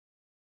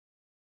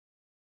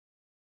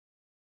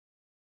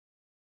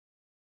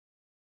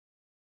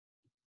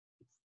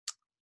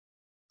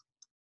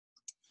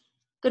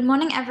Good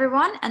morning,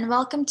 everyone, and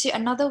welcome to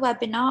another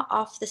webinar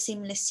of the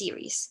Seamless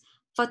series.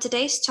 For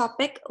today's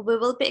topic, we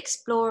will be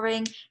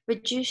exploring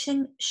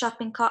reducing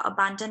shopping cart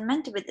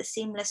abandonment with a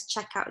seamless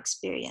checkout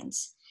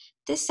experience.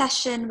 This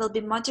session will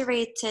be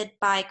moderated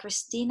by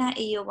Christina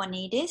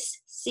Ioannidis,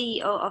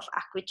 CEO of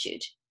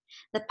Aquitude.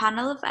 The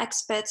panel of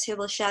experts who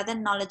will share their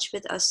knowledge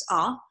with us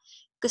are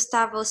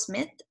Gustavo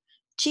Smidt,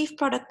 Chief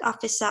Product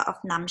Officer of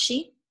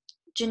Namshi,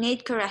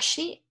 Junaid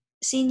Qureshi,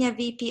 Senior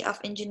VP of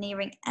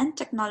Engineering and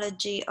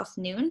Technology of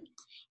Noon,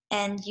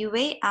 and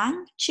Yue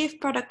Ang, Chief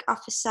Product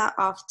Officer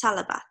of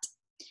Talabat.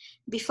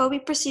 Before we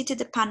proceed to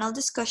the panel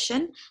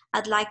discussion,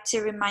 I'd like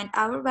to remind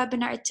our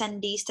webinar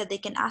attendees that they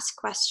can ask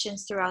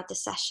questions throughout the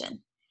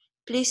session.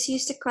 Please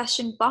use the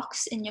question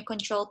box in your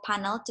control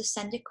panel to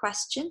send your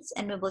questions,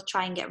 and we will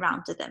try and get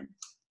round to them.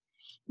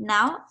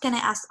 Now, can I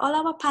ask all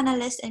our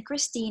panelists and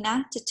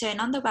Christina to turn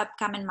on the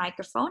webcam and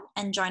microphone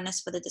and join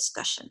us for the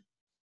discussion?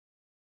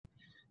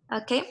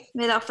 Okay,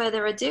 without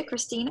further ado,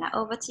 Christina,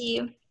 over to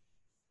you.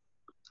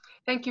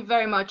 Thank you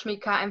very much,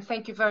 Mika, and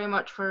thank you very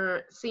much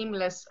for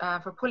Seamless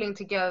for pulling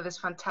together this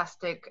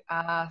fantastic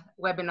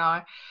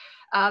webinar.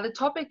 The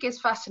topic is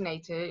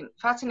fascinating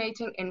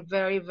and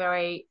very,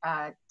 very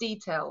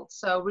detailed.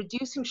 So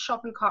reducing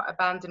shopping cart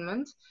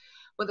abandonment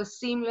with a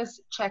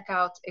seamless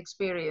checkout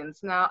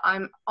experience. Now,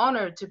 I'm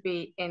honored to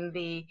be in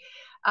the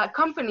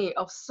company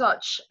of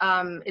such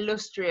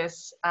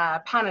illustrious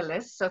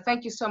panelists. So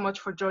thank you so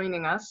much for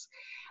joining us.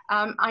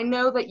 I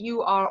know that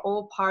you are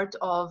all part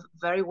of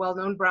very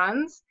well-known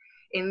brands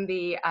in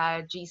the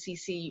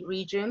GCC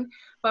region,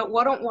 but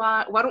why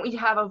don't we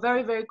have a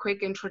very, very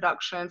quick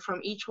introduction from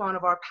each one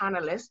of our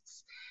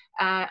panelists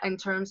in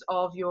terms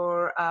of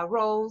your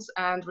roles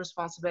and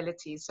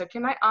responsibilities. So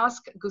can I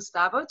ask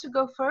Gustavo to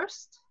go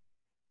first?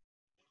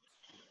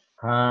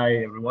 Hi,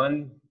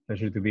 everyone.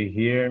 Pleasure to be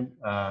here.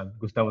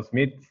 Gustavo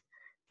Smidt,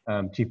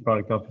 Chief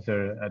Product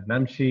Officer at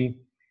Namshi.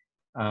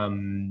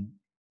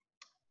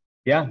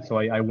 Yeah, so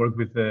I work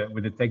with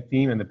the tech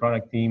team and the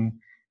product team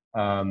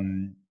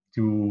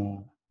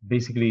to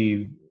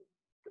basically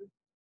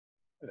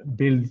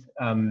build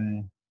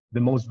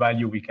the most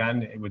value we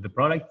can with the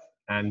product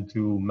and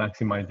to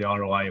maximize the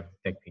ROI of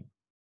the tech team.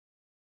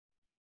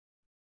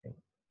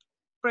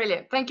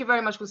 Brilliant. Thank you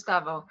very much,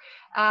 Gustavo.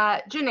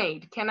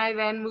 Junaid, can I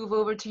then move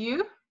over to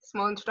you?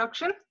 Small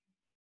introduction.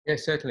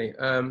 Yes, certainly.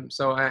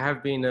 So I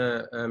have been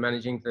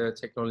managing the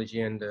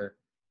technology and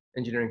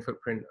engineering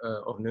footprint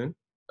of Noon.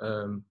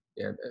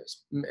 Yeah,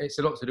 it's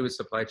a lot to do with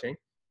supply chain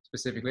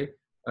specifically.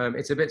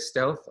 It's a bit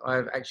stealth.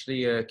 I've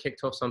actually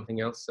kicked off something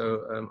else,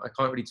 so I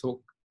can't really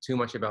talk too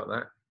much about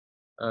that.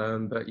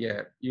 But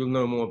yeah, you'll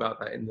know more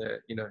about that in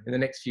the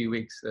next few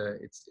weeks.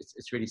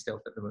 It's really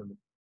stealth at the moment.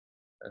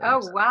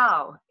 Oh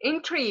wow,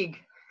 intrigue!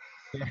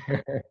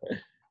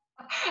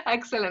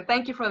 Excellent,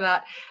 thank you for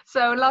that.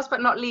 So last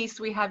but not least,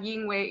 we have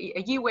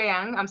Yue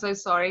Yang. I'm so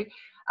sorry,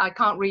 I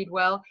can't read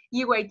well.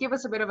 Yue, give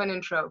us a bit of an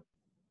intro.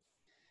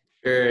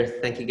 Sure,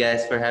 thank you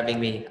guys for having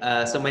me.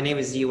 So my name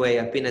is Yue.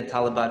 I've been at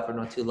Talabat for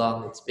not too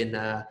long. It's been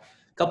a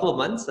couple of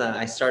months.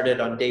 I started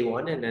on day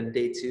one, and then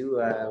day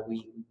two,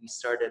 we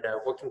started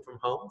working from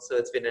home. So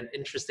it's been an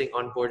interesting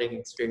onboarding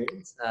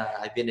experience.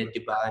 I've been in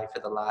Dubai for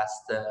the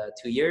last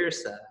 2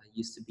 years. I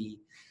used to be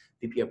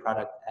VP of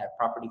product at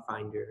Property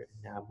Finder,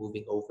 and now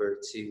moving over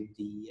to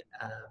the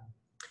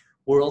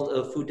world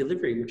of food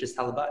delivery, which is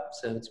Talabat.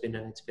 So it's been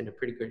a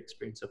pretty good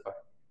experience so far.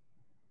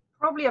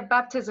 Probably a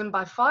baptism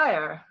by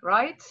fire,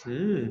 right?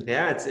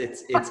 Yeah,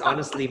 it's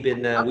honestly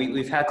been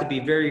we've had to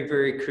be very,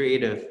 very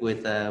creative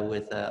with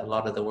a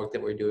lot of the work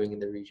that we're doing in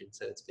the region.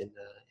 So it's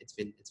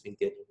been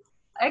good.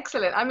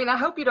 Excellent. I mean, I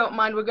hope you don't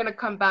mind. We're going to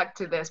come back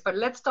to this, but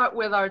let's start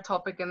with our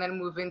topic and then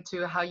move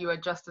into how you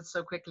adjusted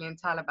so quickly in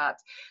Talabat.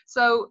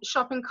 So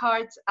shopping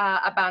cart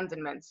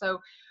abandonment.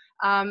 So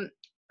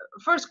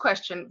first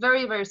question,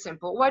 very, very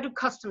simple. Why do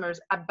customers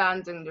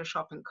abandon their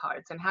shopping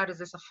carts, and how does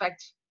this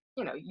affect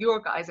your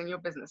guys and your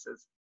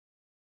businesses?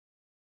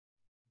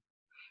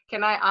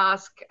 Can I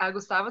ask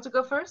Gustavo to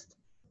go first?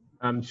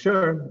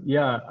 Sure.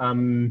 Yeah.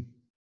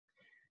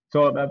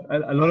 So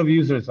a lot of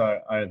users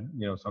are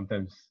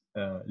sometimes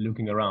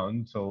looking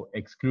around. So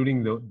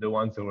excluding the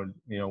ones that were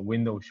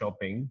window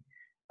shopping,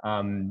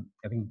 I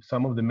think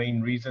some of the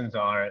main reasons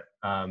are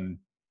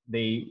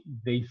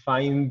they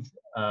find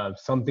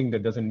something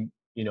that doesn't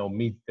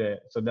meet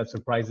that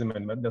surprises them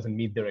and doesn't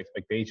meet their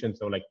expectations.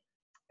 So like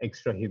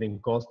extra hidden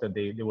costs that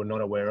they were not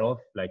aware of,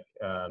 like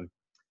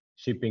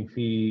shipping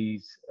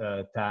fees,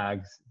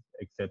 tags,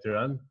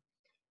 etc.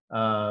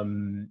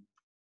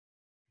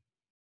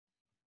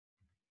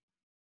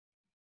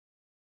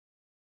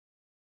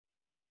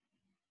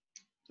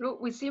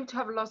 Look, we seem to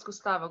have lost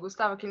Gustavo.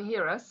 Gustavo, can you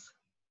hear us?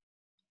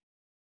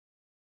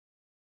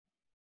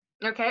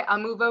 Okay, I'll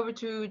move over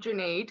to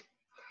Junaid.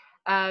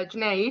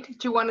 Junaid,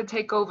 do you want to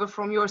take over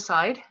from your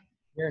side?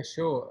 Yeah,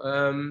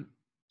 sure.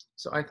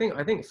 So I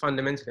think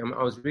fundamentally,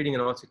 I was reading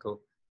an article.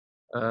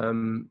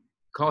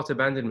 Cart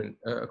abandonment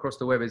across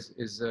the web is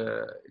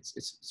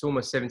it's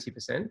almost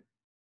 70%.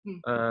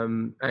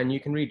 And you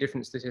can read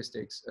different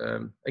statistics.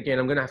 Again,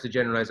 I'm going to have to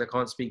generalize. I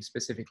can't speak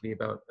specifically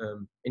about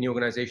any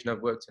organization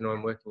I've worked in or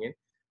I'm working in.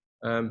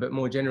 But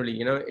more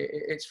generally,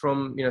 it's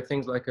from,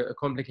 things like a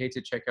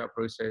complicated checkout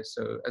process.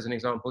 So as an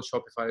example,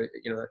 Shopify,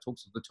 that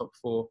talks of the top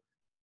 4,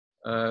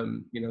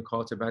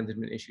 cart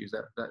abandonment issues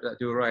that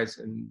do arise,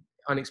 and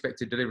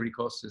unexpected delivery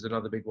costs is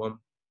another big one.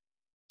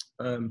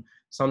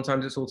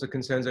 Sometimes it's also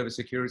concerns over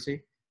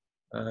security.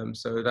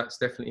 So that's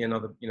definitely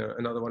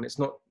another one. It's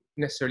not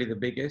necessarily the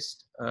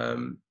biggest.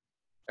 And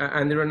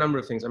there are a number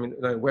of things. I mean,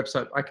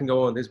 website, I can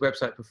go on. There's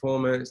website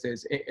performance.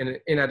 There's an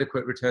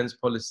inadequate returns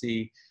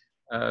policy.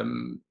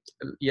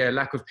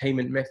 Lack of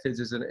payment methods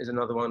is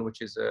another one,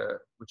 which is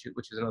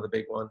another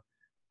big one.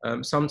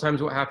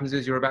 Sometimes what happens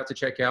is you're about to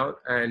check out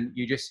and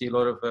you just see a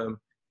lot of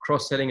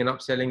cross-selling and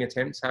upselling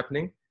attempts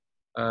happening.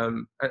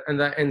 And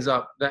that ends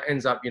up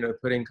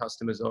putting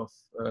customers off,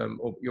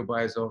 or your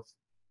buyers off.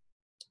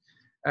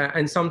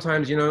 And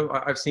sometimes,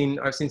 I've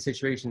seen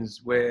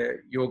situations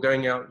where you're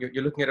going out,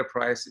 you're looking at a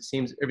price,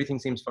 everything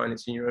seems fine,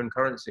 it's in your own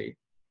currency.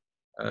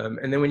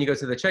 And then when you go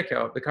to the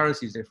checkout, the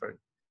currency is different.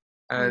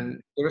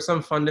 And there are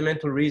some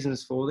fundamental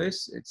reasons for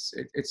this.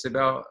 It's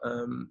about,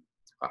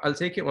 I'll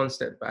take it one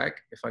step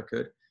back if I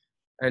could.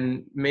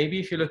 And maybe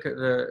if you look at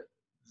the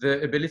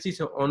ability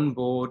to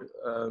onboard,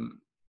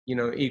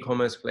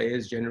 e-commerce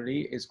players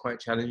generally is quite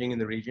challenging in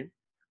the region.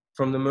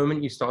 From the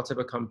moment you start up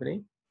a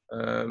company,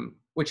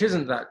 which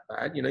isn't that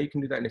bad, you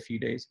can do that in a few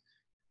days,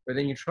 but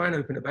then you try and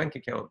open a bank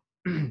account,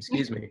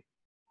 excuse me.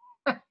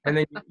 And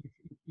then,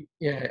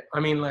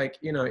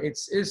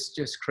 it's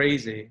just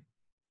crazy.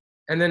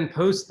 And then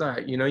post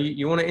that,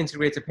 you want to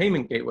integrate a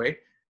payment gateway,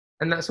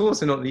 and that's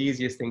also not the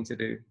easiest thing to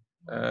do.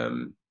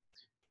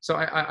 So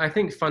I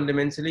think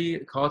fundamentally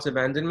cart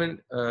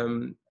abandonment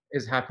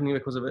is happening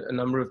because of a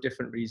number of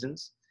different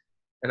reasons.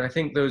 And I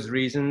think those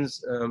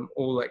reasons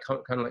all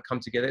come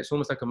together. It's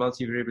almost like a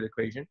multivariable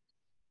equation.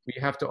 We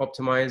have to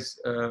optimize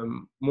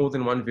more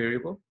than one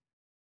variable.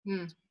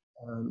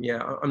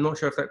 I'm not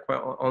sure if that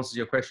quite answers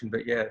your question,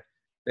 but yeah,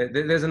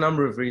 there's a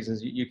number of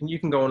reasons. You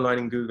can go online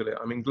and Google it.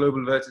 I mean,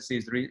 Global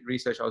Vertices, the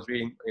research I was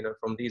reading,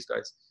 from these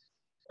guys,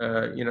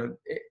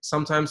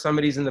 sometimes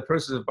somebody's in the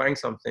process of buying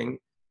something,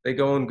 they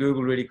go on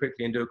Google really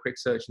quickly and do a quick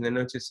search, and they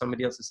notice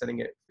somebody else is selling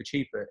it for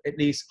cheaper, at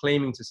least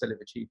claiming to sell it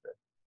for cheaper.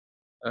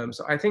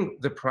 So I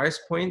think the price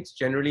point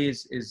generally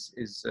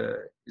is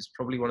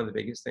probably one of the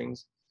biggest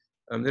things.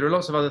 There are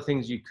lots of other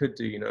things you could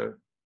do,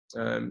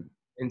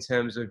 in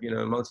terms of,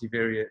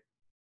 multivariate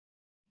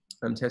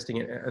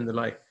testing and the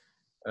like,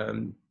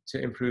 to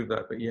improve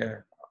that. But yeah,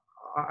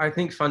 I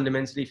think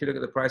fundamentally, if you look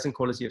at the price and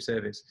quality of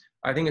service,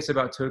 I think it's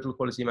about total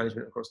quality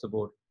management across the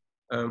board,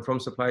 from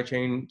supply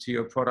chain to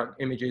your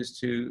product images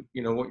to,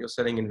 what you're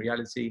selling in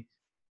reality.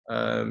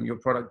 Your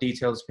product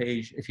details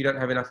page. If you don't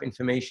have enough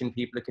information,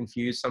 people are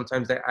confused.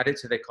 Sometimes they add it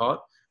to their cart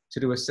to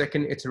do a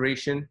second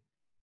iteration.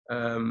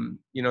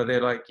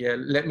 They're like, yeah,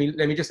 let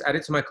me just add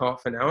it to my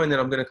cart for now, and then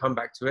I'm going to come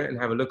back to it and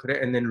have a look at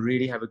it, and then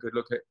really have a good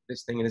look at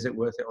this thing, and is it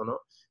worth it or not?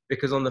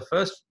 Because on the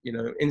first,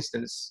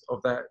 instance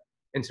of that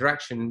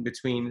interaction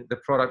between the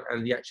product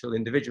and the actual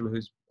individual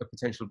who's a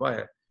potential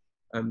buyer,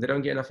 they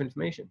don't get enough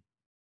information.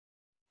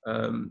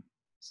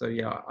 So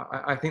yeah,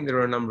 I think there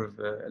are a number of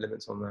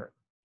elements on that.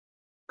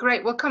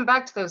 Great, we'll come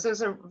back to those.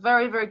 Those are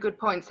very, very good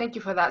points. Thank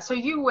you for that. So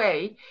you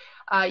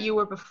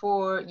were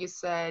before, you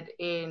said,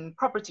 in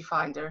Property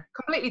Finder,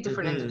 completely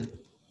different industry.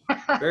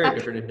 Very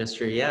different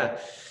industry, yeah.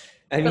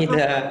 I mean,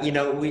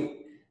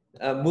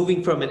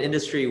 moving from an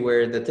industry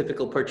where the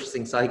typical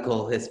purchasing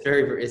cycle is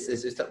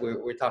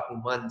we're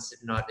talking months,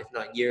 if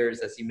not years,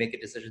 as you make a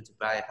decision to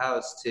buy a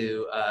house,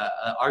 to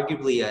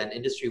arguably an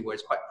industry where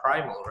it's quite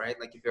primal, right?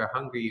 Like if you're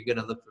hungry, you're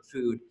going to look for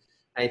food.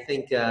 I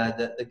think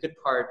the good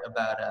part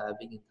about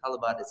being in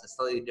Talabat is a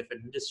slightly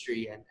different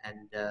industry, and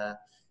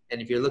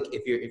if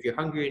you're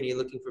hungry and you're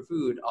looking for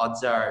food,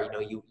 odds are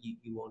you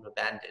won't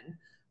abandon.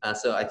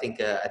 So I think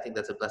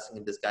that's a blessing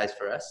in disguise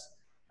for us.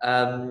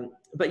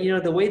 But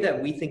the way that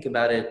we think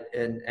about it,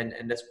 and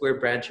as we're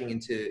branching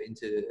into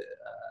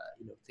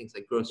things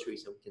like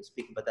groceries, and we can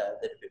speak about that a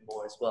little bit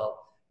more as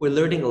well. We're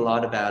learning a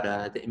lot about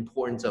the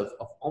importance of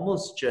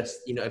almost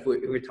just, if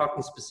we're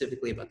talking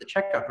specifically about the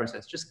checkout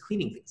process, just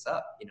cleaning things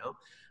up.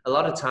 A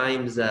lot of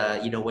times,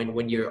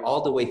 when you're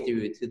all the way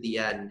through to the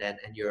end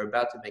and you're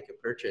about to make a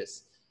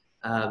purchase,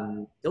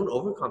 don't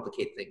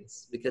overcomplicate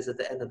things, because at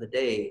the end of the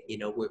day,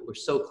 we're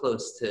so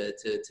close to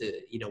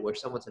where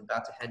someone's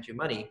about to hand you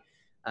money.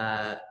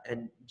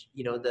 And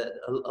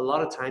a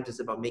lot of times it's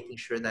about making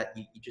sure that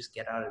you just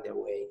get out of their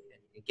way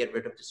and get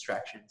rid of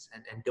distractions,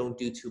 and don't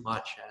do too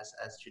much, as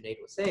Junaid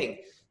was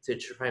saying, to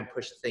try and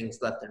push things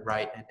left and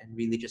right, and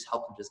really just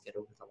help them just get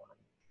over the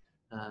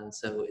line.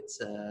 So it's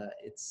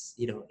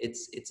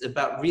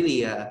about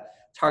really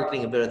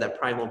targeting a bit of that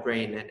primal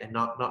brain, and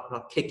not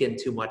kick in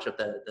too much of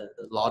the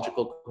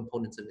logical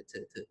components of it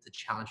to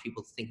challenge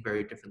people to think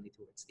very differently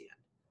towards the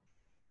end.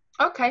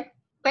 Okay,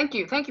 Thank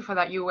you for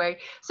that, Yue.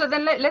 So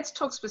then let's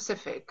talk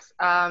specifics.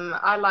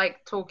 I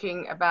like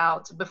talking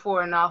about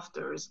before and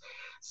afters.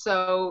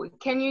 So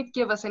can you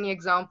give us any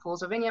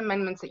examples of any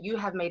amendments that you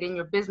have made in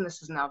your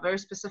businesses now, very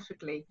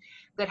specifically,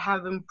 that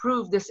have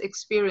improved this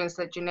experience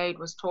that Junaid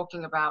was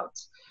talking about?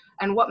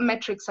 And what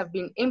metrics have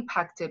been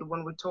impacted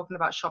when we're talking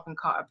about shopping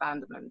cart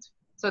abandonment?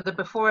 So the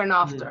before and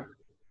after.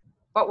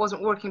 What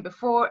wasn't working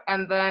before,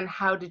 and then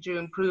how did you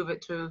improve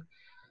it to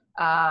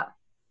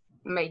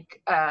make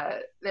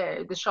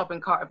the shopping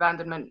cart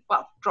abandonment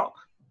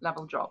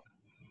level drop?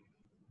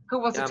 Who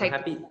wants to take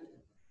happy.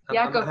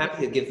 Yeah, I'm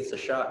happy to give this a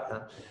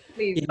shot.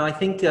 Please. You know, I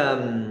think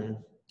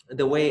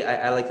the way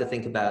I like to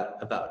think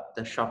about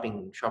the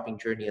shopping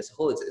journey as a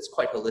whole, it's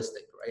quite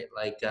holistic, right?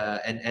 Like,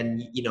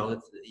 and you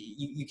know,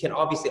 you can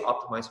obviously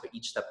optimize for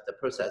each step of the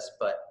process,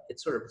 but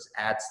it sort of just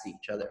adds to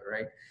each other,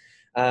 right?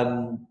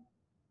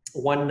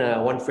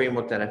 One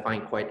framework that I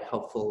find quite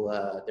helpful,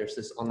 there's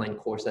this online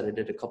course that I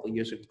did a couple of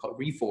years ago called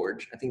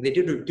Reforge. I think they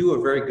do a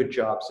very good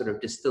job sort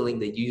of distilling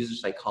the user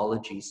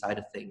psychology side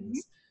of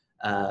things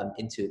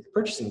into the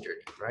purchasing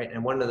journey, right?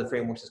 And one of the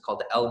frameworks is called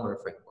the Elmer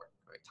framework,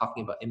 right?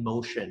 Talking about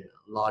emotion,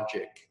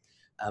 logic,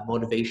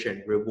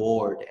 motivation,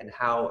 reward, and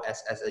how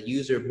as a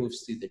user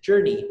moves through the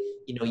journey,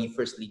 you know, you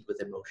first lead with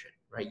emotion,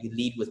 right? You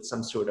lead with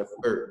some sort of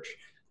urge,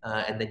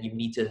 and then you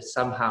need to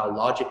somehow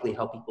logically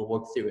help people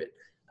work through it.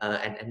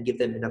 And give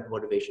them enough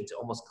motivation to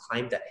almost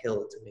climb that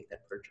hill to make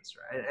that purchase,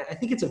 right? And I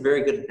think it's a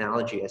very good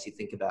analogy as you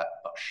think about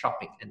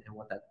shopping and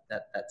what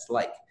that's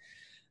like.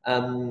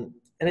 And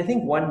I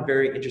think one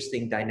very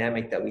interesting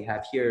dynamic that we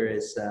have here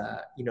is,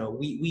 you know,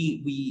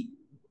 we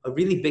a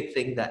really big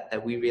thing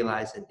that we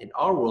realize in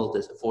our world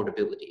is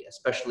affordability,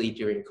 especially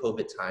during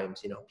COVID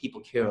times. You know,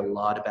 people care a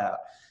lot about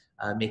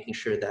making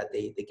sure that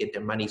they get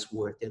their money's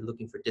worth. They're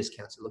looking for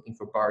discounts, they're looking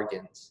for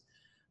bargains.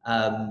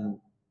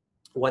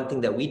 One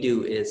thing that we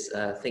do is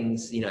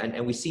things, you know,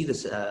 and we see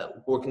this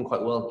working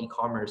quite well in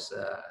e-commerce,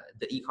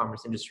 the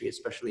e-commerce industry,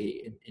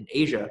 especially in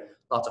Asia,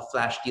 lots of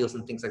flash deals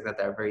and things like that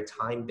are very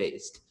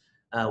time-based.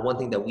 One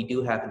thing that we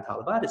do have in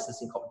Talabat is this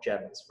thing called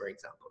gems, for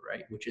example,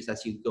 right? Which is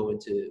as you go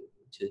into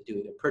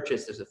doing a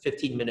purchase, there's a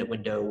 15-minute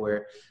window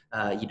where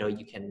you know,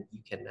 you can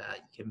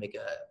make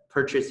a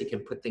purchase, you can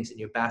put things in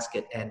your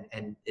basket,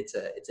 and it's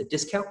a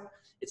discount.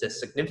 It's a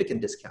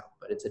significant discount,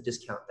 but it's a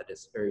discount that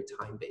is very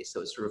time-based.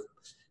 So it sort of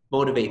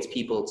motivates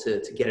people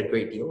to get a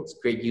great deal. It's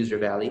great user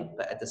value,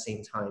 but at the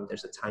same time,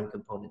 there's a time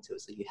component to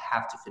it. So you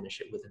have to finish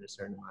it within a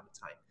certain amount of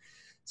time.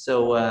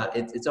 So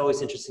it's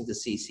always interesting to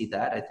see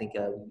that. I think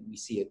we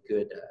see a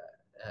good,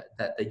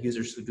 that the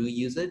users who do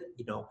use it,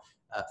 you know,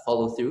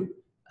 follow through.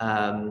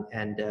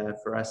 And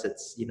for us,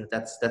 it's, you know,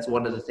 that's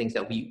one of the things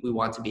that we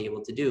want to be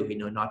able to do, you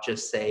know, not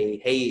just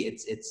say, hey,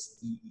 it's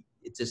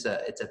just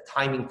it's a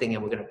timing thing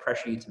and we're going to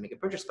pressure you to make a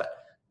purchase, but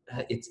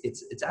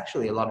it's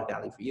actually a lot of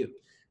value for you.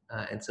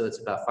 And so it's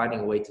about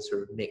finding a way to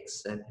sort of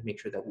mix and make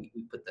sure that we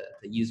put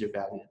the user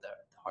value at the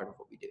heart of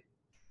what we do.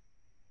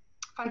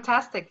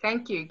 Fantastic,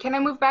 thank you. Can I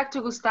move back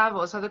to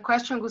Gustavo? So the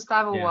question,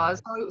 Gustavo,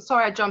 was,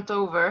 sorry I jumped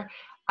over.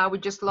 We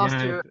just lost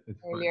you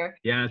earlier.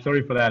 Yeah,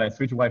 sorry for that. I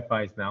switched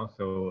Wi-Fi's now,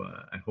 so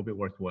I hope it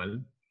works well.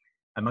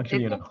 I'm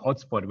actually on a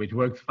hotspot, which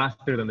works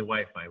faster than the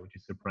Wi-Fi, which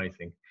is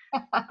surprising.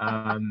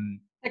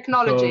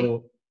 Technology.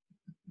 So,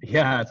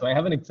 yeah, so I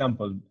have an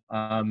example.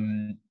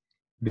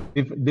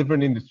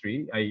 Different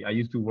industry. I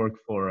used to work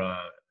for a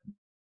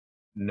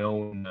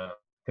known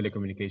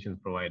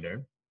telecommunications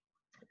provider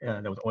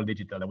that was all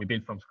digital, that we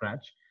built from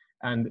scratch.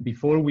 And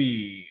before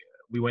we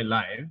went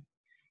live,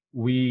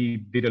 we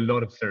did a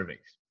lot of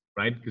surveys,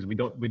 right? Because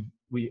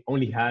we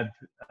only had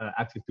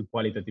access to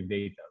qualitative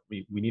data.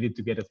 We needed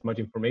to get as much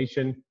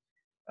information,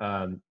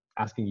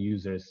 asking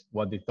users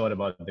what they thought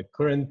about the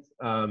current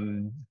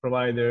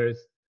providers,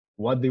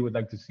 what they would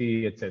like to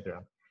see,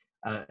 etc.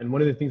 And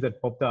one of the things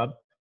that popped up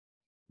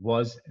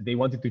was they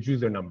wanted to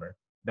choose their number.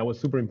 That was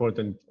super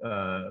important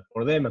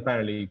for them,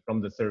 apparently,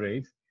 from the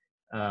surveys,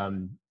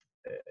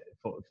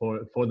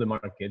 for the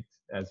market.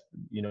 As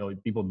you know,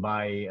 people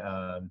buy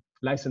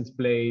license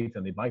plates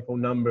and they buy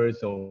phone numbers,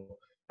 so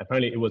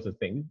apparently it was a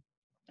thing.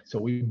 So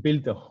we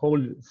built a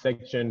whole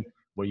section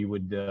where you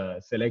would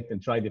select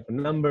and try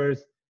different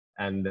numbers,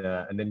 and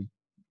then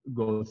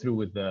go through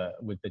with the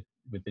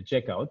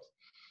checkout,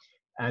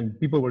 and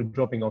people were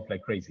dropping off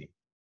like crazy.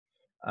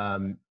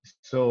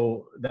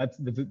 So that's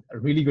a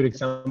really good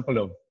example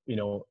of, you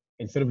know,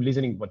 instead of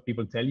listening what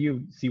people tell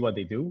you, see what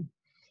they do.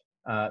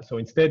 So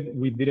instead,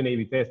 we did an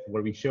A/B test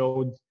where we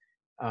showed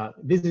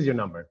this is your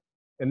number,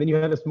 and then you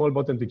had a small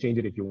button to change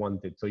it if you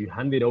wanted. So you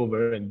hand it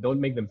over and don't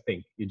make them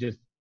think. You just,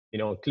 you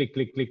know, click,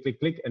 click, click, click,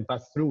 click, and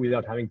pass through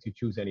without having to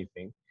choose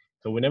anything.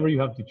 So whenever you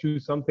have to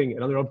choose something,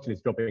 another option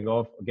is dropping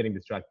off or getting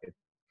distracted.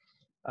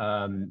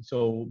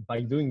 So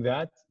by doing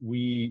that,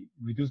 we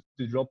reduced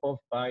the drop off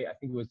by, I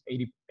think it was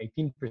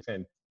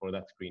 18% for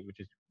that screen, which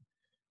is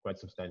quite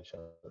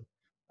substantial.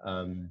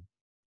 So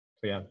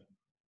yeah.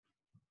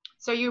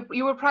 So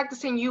you were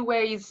practicing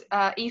Yuwei's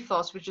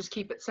ethos, which is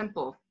keep it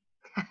simple.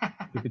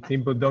 Keep it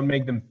simple. Don't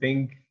make them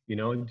think. You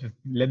know, just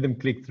let them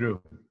click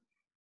through.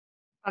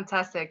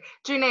 Fantastic.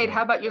 Junaid,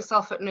 how about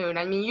yourself at Noon?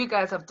 I mean, you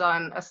guys have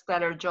done a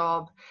stellar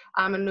job.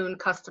 I'm a Noon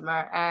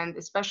customer, and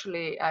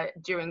especially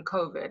during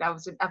COVID,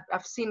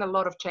 I've seen a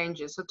lot of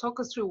changes. So talk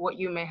us through what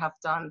you may have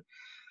done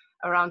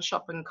around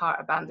shopping cart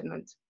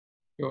abandonment.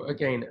 Sure.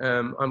 Again,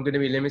 I'm going to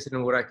be limited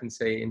on what I can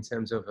say in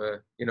terms of,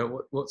 you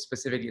know, what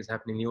specifically is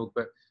happening in New York,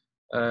 but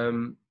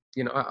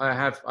you know, I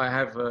have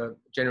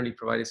generally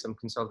provided some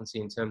consultancy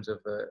in terms of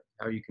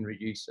how you can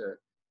reduce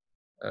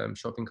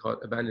shopping cart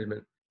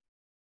abandonment.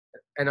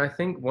 And I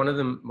think one of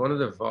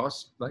the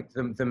vast, like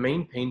the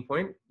main pain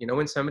point, you know,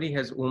 when somebody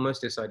has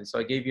almost decided, so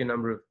I gave you a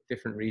number of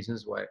different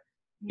reasons why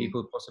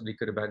people possibly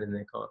could abandon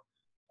their cart.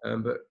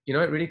 But, you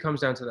know, it really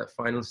comes down to that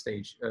final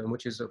stage,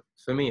 which is,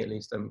 for me at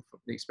least, from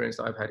the experience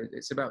that I've had,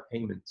 it's about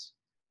payments.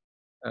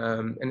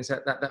 And it's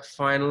that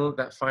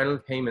final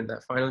payment,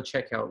 that final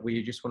checkout where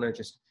you just want to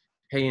just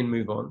pay and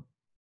move on.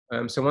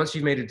 So once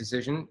you've made a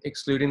decision,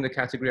 excluding the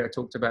category I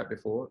talked about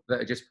before,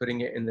 that are just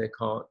putting it in their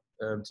cart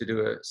to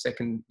do a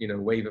second, you know,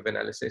 wave of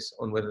analysis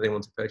on whether they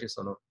want to purchase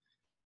or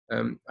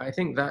not. I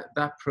think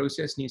that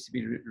process needs to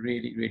be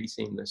really, really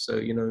seamless. So,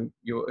 you know,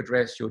 your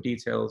address, your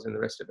details, and the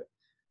rest of it.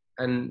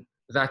 And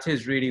that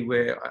is really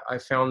where I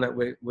found that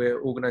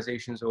where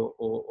organizations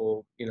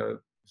or you know,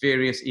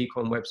 various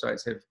e-com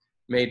websites have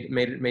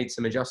made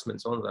some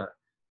adjustments on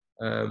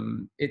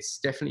that. It's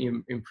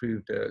definitely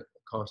improved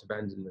cart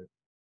abandonment.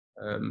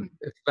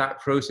 If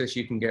that process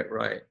you can get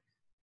right,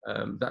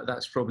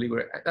 that's probably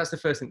that's the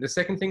first thing. The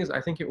second thing is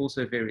I think it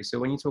also varies. So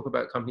when you talk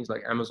about companies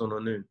like Amazon or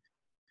Noon,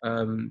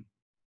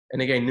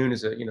 and again, Noon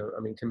is you know,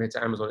 I mean, compared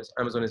to Amazon,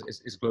 Amazon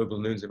is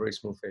global. Noon's a very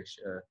small fish.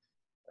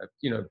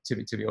 You know,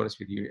 to be honest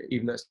with you,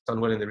 even though it's done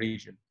well in the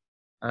region.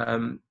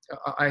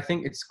 I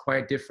think it's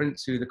quite different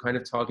to the kind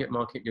of target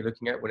market you're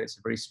looking at when it's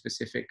a very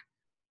specific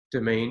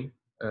domain.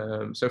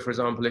 So for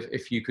example,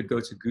 if you could go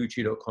to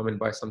Gucci.com and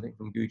buy something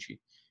from Gucci,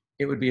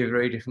 it would be a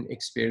very different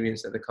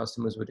experience that the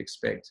customers would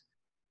expect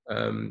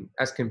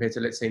as compared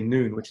to, let's say,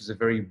 Noon, which is a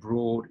very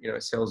broad, you know,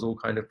 it sells all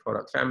kind of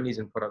product families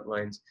and product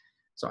lines.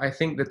 So I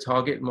think the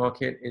target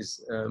market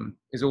is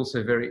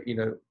also very, you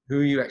know, who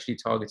are you actually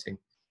targeting?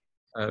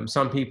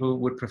 Some people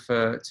would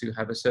prefer to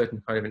have a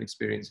certain kind of an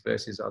experience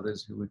versus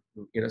others who would,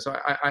 you know, so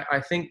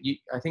I think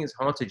it's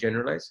hard to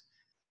generalize.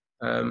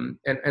 And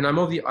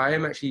I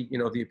am actually, you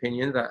know, of the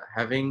opinion that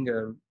having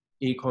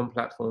e-com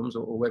platforms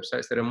or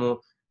websites that are more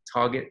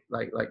target,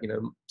 like you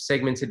know,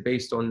 segmented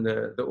based on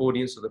the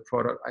audience or the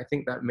product, I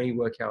think that may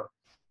work out.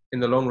 In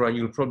the long run,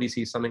 you'll probably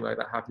see something like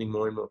that happening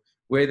more and more,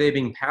 where they're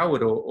being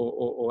powered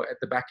or at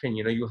the back end,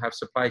 you know, you'll have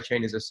supply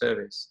chain as a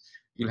service,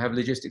 you'll have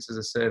logistics as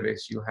a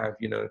service, you'll have,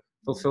 you know,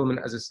 fulfillment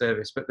as a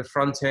service, but the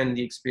front end,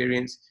 the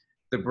experience,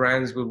 the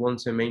brands will want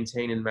to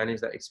maintain and manage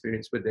that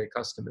experience with their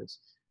customers.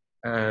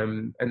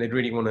 And they'd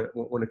really want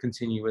to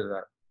continue with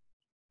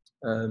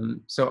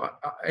that. So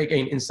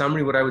again, in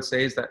summary, what I would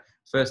say is that,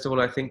 first of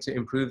all, I think to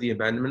improve the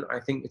abandonment,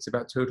 I think it's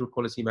about total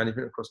quality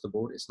management across the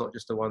board. It's not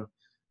just a one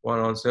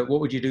answer.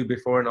 What would you do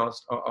before and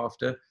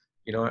after?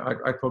 You know,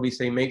 I'd probably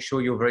say make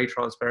sure you're very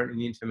transparent in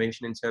the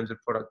information in terms of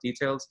product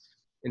details,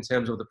 in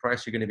terms of the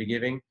price you're going to be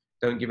giving.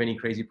 Don't give any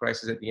crazy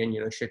prices at the end.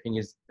 You know, shipping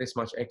is this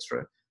much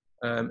extra,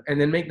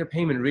 and then make the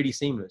payment really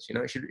seamless. You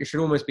know, it should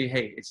almost be,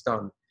 hey, it's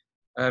done.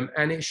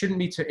 And it shouldn't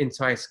be to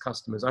entice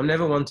customers. I'm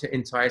never one to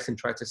entice and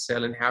try to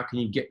sell and how can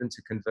you get them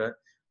to convert.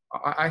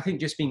 I think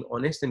just being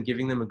honest and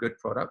giving them a good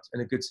product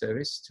and a good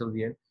service till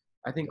the end,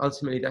 I think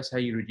ultimately that's how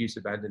you reduce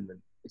abandonment.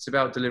 It's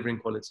about delivering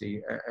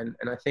quality. And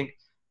I think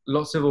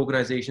lots of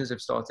organizations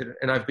have started,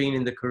 and I've been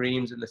in the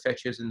Kareems and the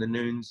Fetchers and the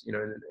Noons,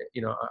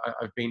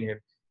 I've been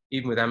here,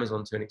 even with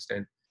Amazon to an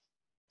extent.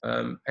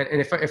 And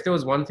if there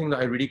was one thing that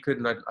I really could,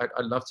 and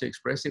I'd love to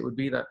express, it would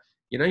be that,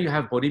 you know, you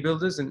have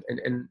bodybuilders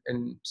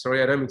and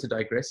sorry, I don't mean to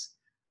digress,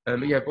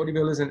 but you have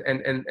bodybuilders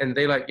and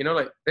they like, you know,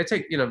 like they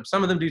take, you know,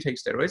 some of them do take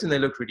steroids and they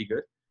look really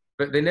good,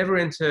 but they never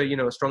enter, you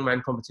know, a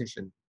strongman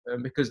competition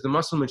because the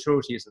muscle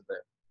maturity isn't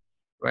there,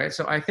 right?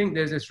 So I think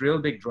there's this real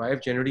big drive.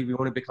 Generally, we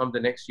want to become the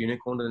next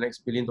unicorn or the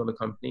next billion-dollar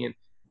company,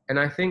 and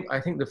I think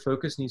the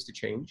focus needs to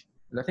change.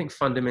 And I think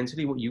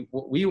fundamentally,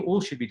 what we all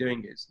should be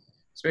doing is,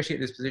 especially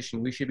at this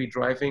position, we should be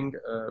driving,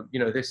 you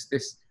know,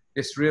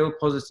 this real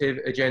positive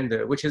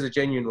agenda, which is a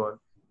genuine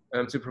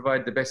one, to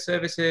provide the best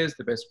services,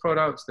 the best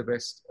products, the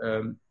best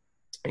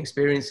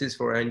experiences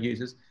for our end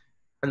users,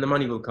 and the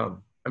money will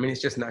come. I mean,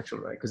 it's just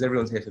natural, right? Because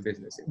everyone's here for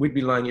business. We'd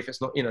be lying if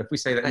it's not, you know, if we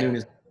say that Noon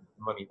is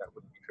money, that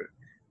wouldn't be true.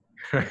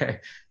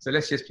 Right? So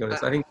let's just be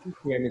honest. I think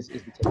PPM is the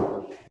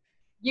technical.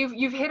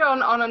 You've hit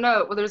on a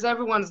note where there's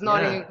everyone's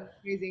nodding and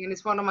praising, and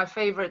it's one of my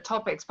favorite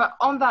topics. But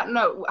on that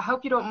note, I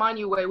hope you don't mind,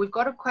 Uwe, we've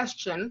got a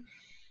question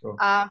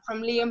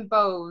from Liam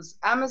Bowes.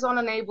 Amazon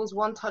enables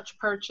one-touch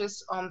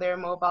purchase on their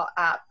mobile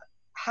app.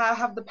 How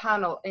have the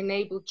panel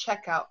enabled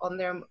checkout on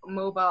their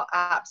mobile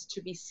apps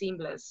to be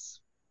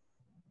seamless?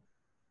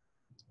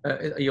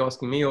 Are you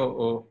asking me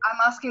or? I'm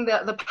asking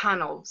the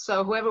panel.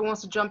 So whoever wants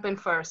to jump in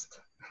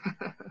first.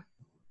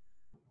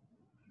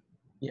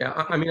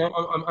 Yeah, I mean,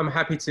 I'm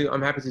happy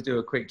to do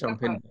a quick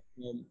jump in,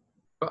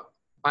 but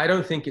I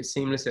don't think it's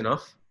seamless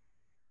enough.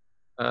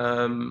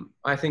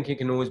 I think it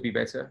can always be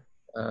better.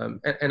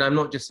 And I'm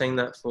not just saying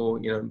that for,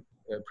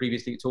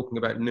 previously talking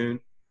about Noon,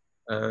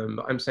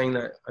 but I'm saying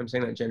that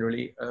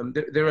generally.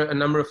 There are a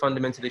number of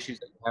fundamental issues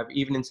that you have,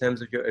 even in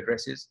terms of your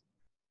addresses.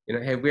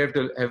 Have we,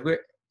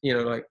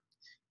 like,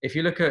 if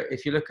you look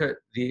at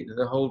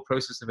the whole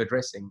process of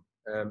addressing,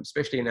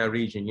 especially in our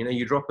region,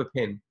 you drop a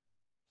pin,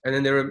 and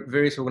then there are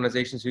various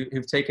organizations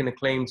who've taken a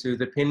claim to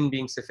the pin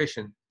being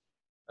sufficient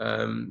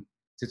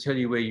to tell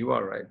you where you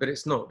are, right? But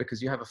it's not,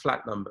 because you have a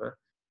flat number.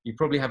 You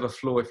probably have a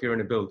floor if you're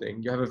in a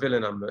building. You have a villa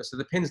number. So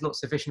the pin's not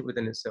sufficient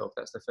within itself.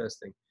 That's the first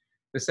thing.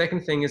 The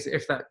second thing is,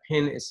 if that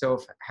pin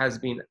itself has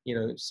been,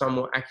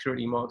 somewhat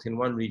accurately marked in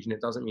one region, it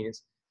doesn't mean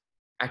it's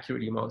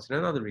accurately marked in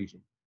another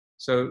region.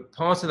 So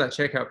part of that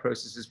checkout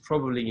process is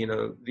probably,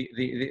 where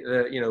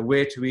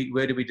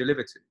do we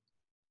deliver to?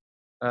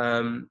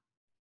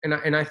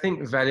 And I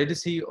think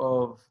validity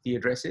of the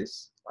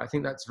addresses, I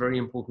think that's very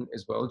important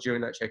as well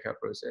during that checkout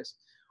process.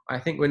 I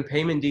think when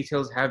payment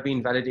details have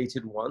been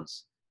validated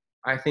once,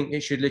 I think it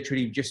should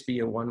literally just be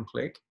a one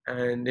click,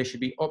 and there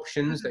should be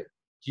options that,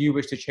 do you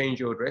wish to change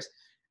your address?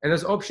 And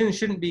those options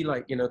shouldn't be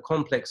like,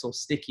 complex or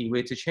sticky,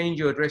 where to change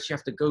your address, you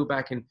have to go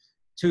back in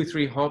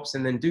 2-3 hops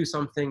and then do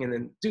something and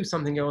then do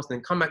something else, and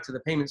then come back to the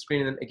payment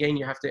screen. And then again,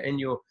 you have to enter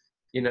your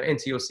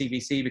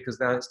CVC because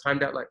now it's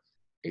timed out. Like,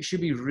 it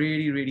should be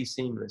really, really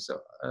seamless. So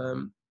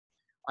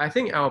I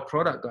think our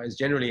product guys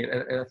generally,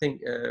 and I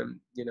think,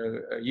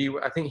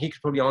 I think he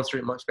could probably answer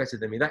it much better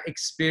than me. That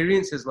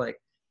experience is like,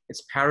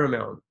 it's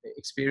paramount.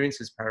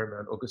 Experience is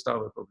paramount, or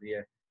Gustavo probably,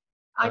 yeah.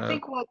 I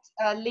think what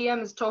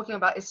Liam is talking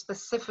about is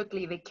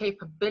specifically the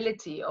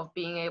capability of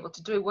being able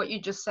to do what you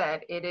just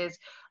said. It is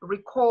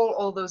recall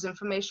all those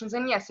informations.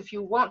 And yes, if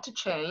you want to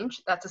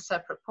change, that's a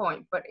separate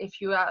point. But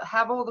if you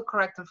have all the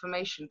correct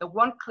information, the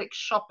one-click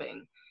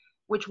shopping,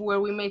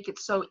 where we make it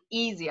so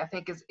easy, I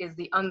think is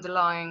the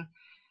underlying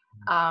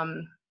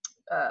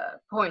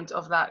point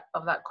of that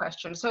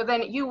question. So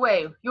then,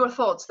 Yue, your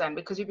thoughts then,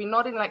 because you've been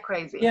nodding like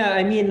crazy. Yeah,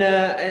 I mean,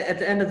 at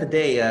the end of the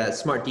day,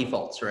 smart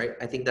defaults, right?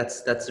 I think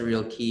that's the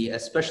real key,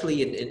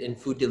 especially in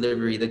food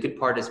delivery. The good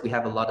part is we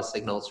have a lot of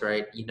signals,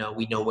 right?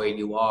 We know where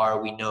you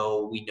are. We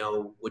know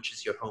which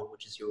is your home,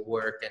 which is your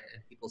work,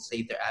 and people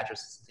save their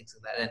addresses and things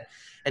like that.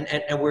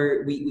 And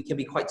we can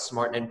be quite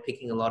smart in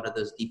picking a lot of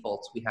those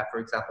defaults. We have, for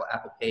example,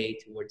 Apple Pay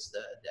towards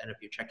the end of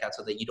your checkout,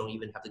 so that you don't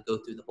even have to go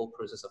through the whole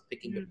process of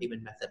picking your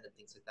payment method and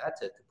things like that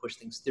to push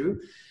things through.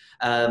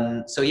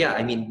 So yeah,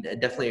 I mean, I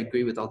definitely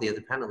agree with all the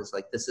other panelists.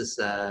 Like, this is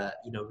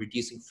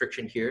reducing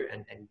friction here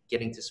and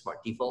getting to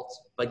smart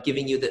defaults, but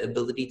giving you the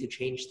ability to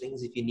change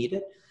things if you need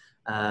it.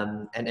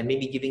 And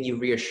maybe giving you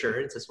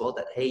reassurance as well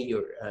that, hey,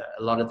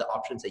 a lot of the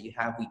options that you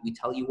have, we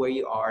tell you where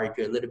you are. If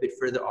you're a little bit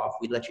further off,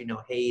 we let you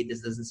know, hey,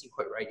 this doesn't seem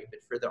quite right. You're a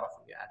bit further off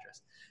from your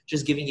address.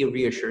 Just giving you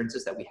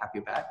reassurances that we have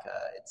your back.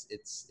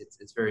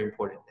 It's very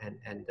important.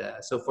 And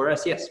so for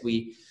us, yes,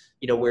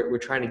 we're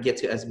trying to get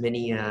to as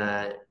many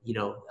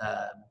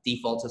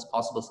defaults as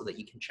possible, so that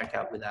you can check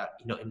out without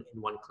in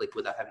one click,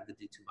 without having to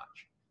do too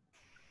much.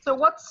 So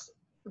what's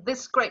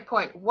this great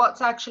point?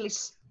 What's actually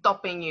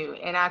stopping you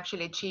in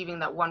actually achieving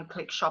that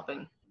one-click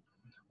shopping?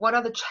 What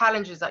are the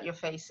challenges that you're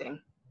facing?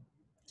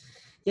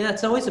 Yeah,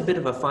 it's always a bit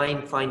of a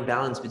fine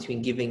balance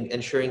between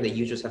ensuring that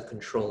users have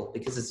control,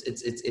 because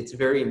it's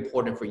very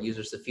important for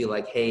users to feel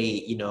like,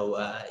 hey,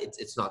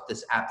 it's not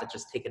this app that's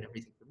just taken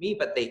everything from me,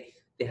 but they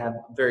have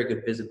very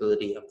good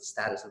visibility of the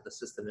status of the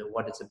system and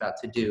what it's about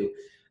to do.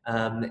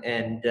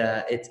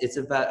 It's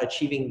about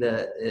achieving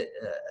that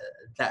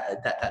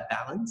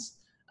balance.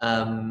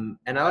 And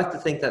I like to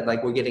think that,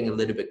 like, we're getting a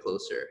little bit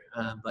closer,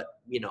 but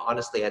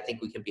honestly, I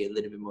think we can be a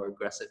little bit more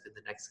aggressive in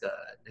the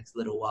next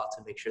little while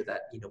to make sure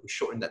that we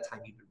shorten that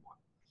time even more.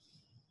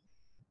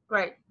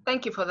 Great,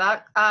 thank you for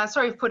that.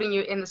 Sorry for putting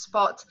you in the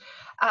spot.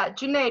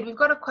 Junaid, we've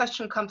got a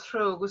question come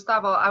through.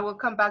 Gustavo, I will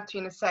come back to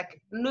you in a sec.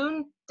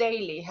 Noon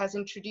Daily has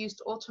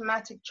introduced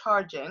automatic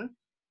charging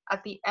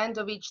at the end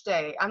of each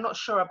day. I'm not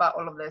sure about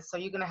all of this, so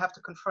you're going to have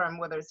to confirm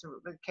whether it's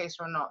the case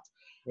or not.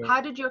 Yeah.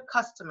 How did your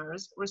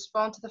customers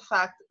respond to the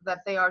fact that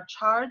they are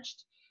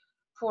charged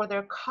for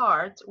their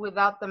cart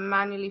without them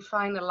manually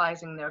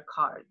finalizing their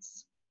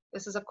cards?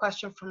 This is a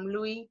question from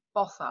Louis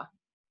Botha.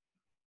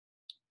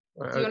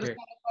 Do you understand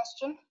the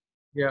question?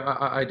 Yeah,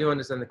 I do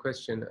understand the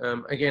question.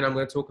 Again, I'm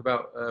going to talk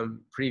about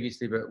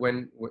previously, but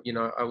when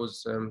I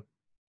was,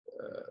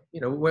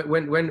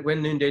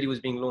 when Noon Daily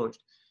was being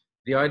launched,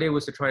 the idea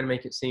was to try and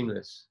make it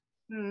seamless.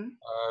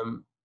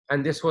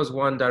 And this was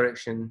one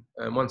direction,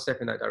 one step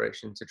in that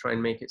direction, to try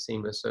and make it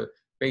seamless. So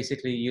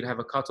basically, you'd have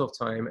a cutoff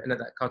time, and at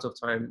that cutoff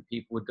time,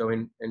 people would go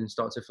in and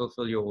start to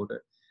fulfill your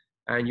order.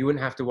 And you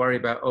wouldn't have to worry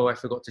about, oh, I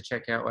forgot to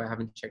check out, or I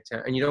haven't checked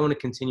out. And you don't want to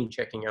continue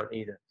checking out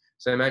either.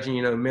 So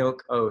imagine,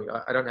 milk, oh,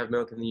 I don't have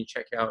milk, and then you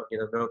check out,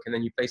 milk, and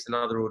then you place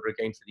another order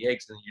again for the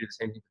eggs, and you do the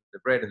same thing for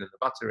the bread, and then the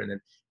butter, and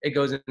then it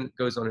goes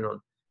on and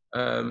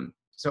on.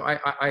 So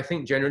I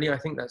think generally, I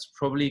think that's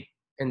probably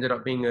ended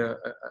up being a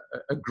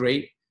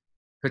great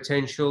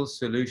potential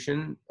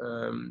solution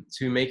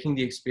to making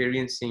the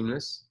experience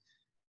seamless.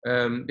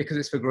 because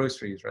it's for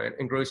groceries, right?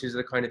 And groceries are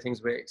the kind of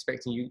things we're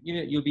expecting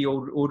you'll be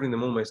ordering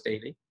them almost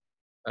daily.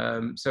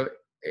 So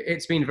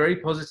it's been very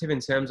positive in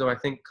terms of, I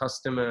think,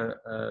 customer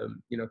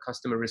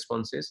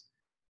responses.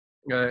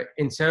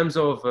 In terms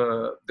of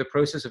the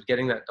process of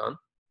getting that done,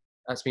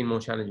 that's been more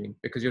challenging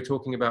because you're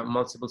talking about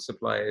multiple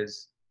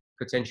suppliers,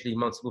 potentially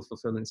multiple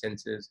fulfillment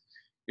centers.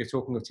 You're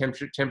talking of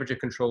temperature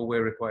control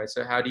where required.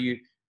 So how do you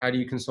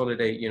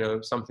consolidate,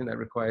 something that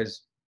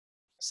requires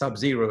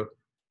sub-zero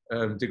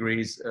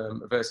degrees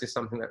versus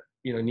something that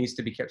needs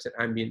to be kept at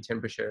ambient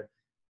temperature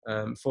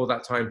for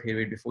that time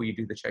period before you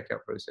do the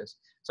checkout process.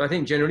 So I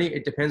think generally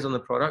it depends on the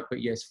product,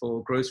 but yes,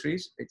 for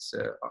groceries, it's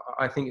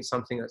I think it's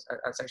something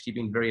that's actually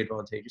been very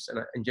advantageous,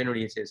 and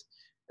generally it is.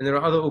 And there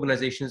are other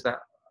organizations that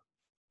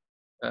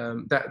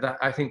that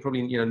I think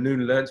probably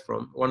Noon learned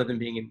from. One of them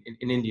being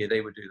in India,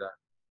 they would do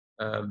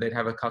that. They'd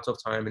have a cutoff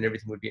time and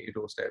everything would be at your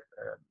doorstep,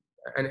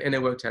 and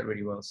it worked out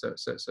really well. So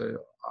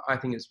I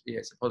think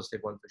it's a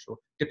positive one for sure,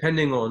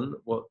 depending on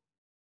what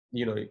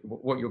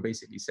you're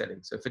basically selling.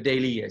 So for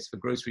daily, yes. For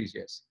groceries,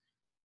 yes.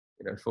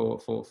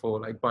 For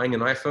like buying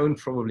an iPhone,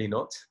 probably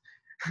not.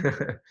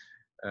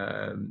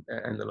 And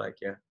the like,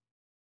 yeah.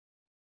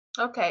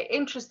 Okay,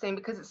 interesting,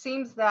 because it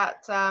seems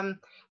that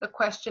the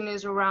question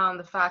is around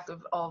the fact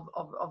of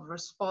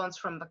response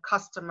from the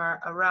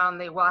customer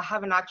around I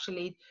haven't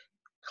actually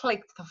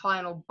clicked the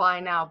final buy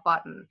now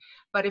button,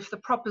 but if the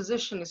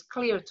proposition is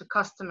clear to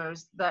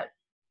customers that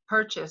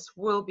purchase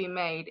will be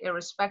made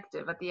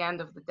irrespective at the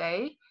end of the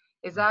day,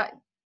 is that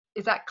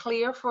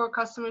clear for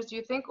customers, do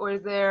you think, or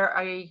is there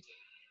a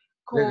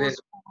cause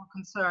for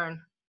concern?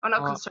 Or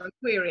not concern,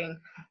 querying.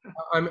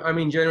 I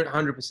mean, generally,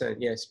 100%,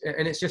 yes.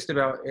 And it's just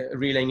about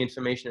relaying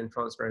information and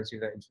transparency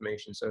of that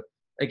information. So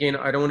again,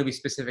 I don't want to be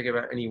specific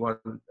about anyone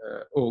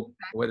or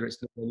whether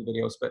it's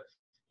anybody else, but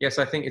yes,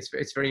 I think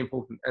it's very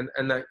important.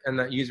 And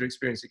that user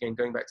experience, again,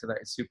 going back to that,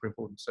 is super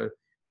important. So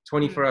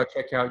 24-hour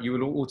checkout, you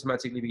will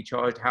automatically be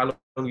charged how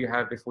long you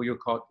have before your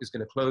cart is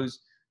going to close.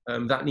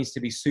 That needs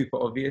to be super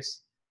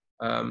obvious.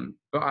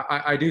 But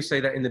I do say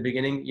that in the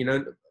beginning,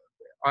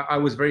 I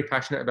was very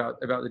passionate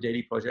about the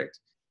daily project.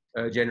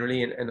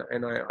 Generally,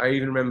 and I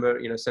even remember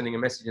sending a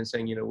message and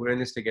saying we're in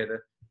this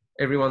together,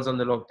 everyone's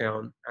under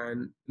lockdown,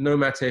 and no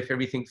matter if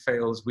everything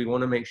fails, we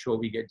want to make sure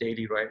we get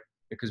daily right,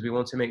 because we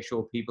want to make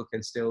sure people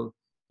can still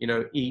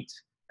eat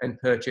and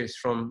purchase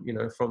from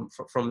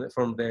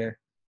their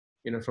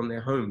from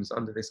their homes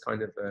under this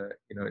kind of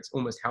it's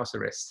almost house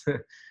arrest.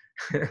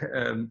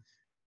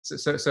 So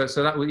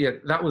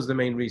that was the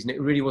main reason. It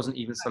really wasn't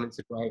even something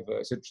to drive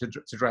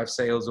to drive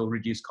sales or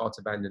reduce cart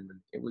abandonment.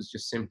 It was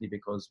just simply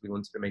because we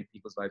wanted to make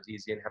people's lives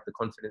easy and have the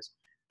confidence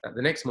that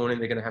the next morning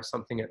they're going to have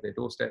something at their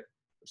doorstep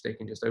which they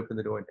can just open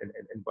the door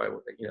and buy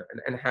what they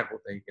and have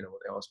what they what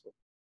they asked for.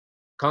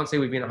 Can't say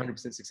we've been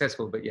 100%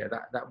 successful, but yeah,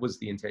 that was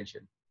the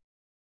intention.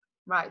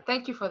 Right,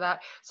 thank you for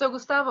that. So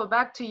Gustavo,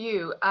 back to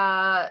you.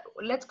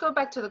 Let's go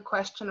back to the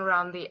question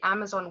around the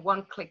Amazon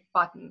one-click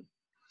button.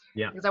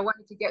 Yeah. Because I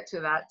wanted to get to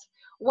that.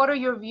 What are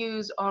your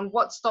views on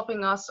what's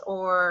stopping us,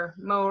 or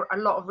more, a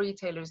lot of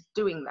retailers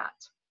doing that?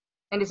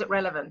 And is it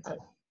relevant?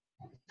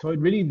 So it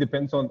really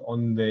depends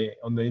on the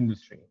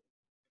industry.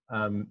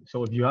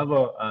 So if you have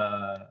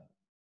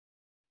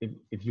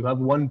if you have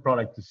one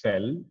product to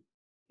sell,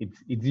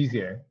 it's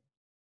easier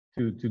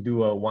to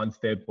do a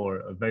one-step or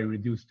a very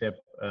reduced step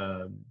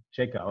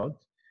checkout.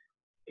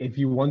 If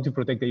you want to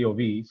protect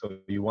AOV, so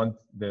you want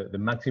the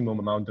maximum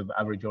amount of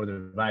average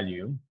order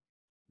value,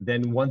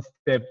 then one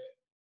step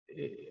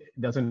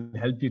doesn't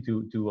help you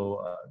to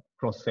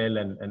cross-sell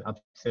and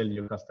upsell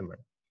your customer.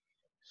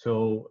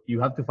 So you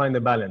have to find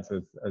a balance,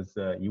 as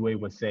Yue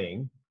was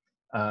saying,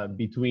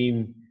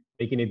 between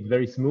making it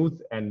very smooth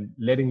and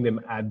letting them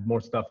add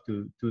more stuff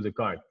to the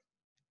cart.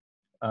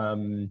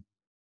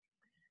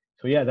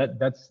 So yeah,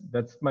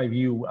 that's my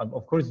view.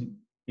 Of course,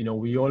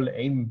 we all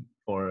aim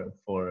for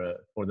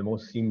the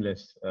most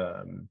seamless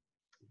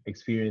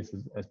experience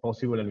as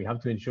possible, and we have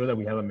to ensure that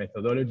we have a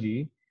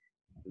methodology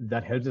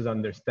that helps us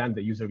understand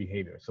the user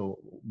behavior. So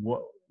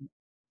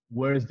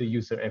where is the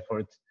user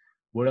effort?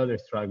 Where are they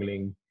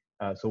struggling?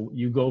 So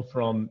you go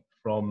from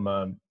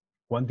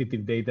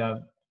quantitative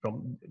data,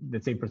 from,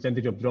 let's say,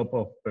 percentage of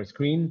drop-off per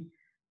screen,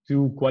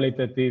 to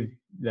qualitative,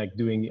 like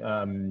doing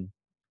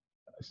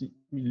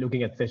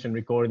looking at session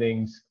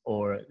recordings,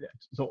 or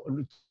so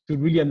to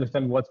really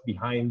understand what's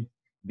behind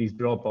these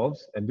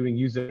drop-offs, and doing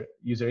user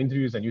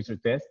interviews and user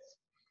tests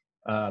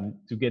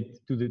to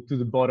get to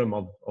the bottom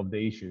of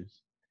the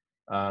issues.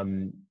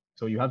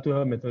 So you have to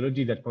have a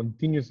methodology that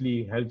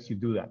continuously helps you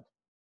do that.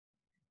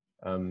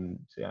 So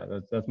yeah,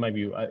 that's my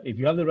view. If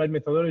you have the right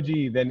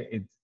methodology, then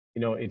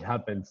it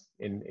happens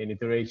in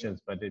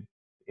iterations, but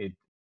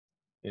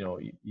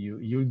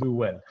you do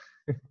well.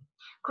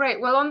 Great.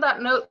 Well, on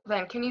that note,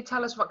 then, can you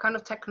tell us what kind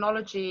of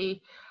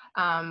technology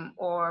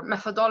or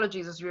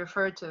methodologies, as you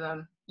refer to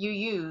them, you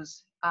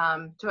use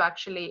to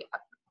actually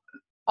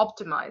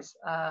optimize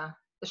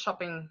the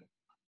shopping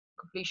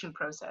completion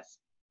process?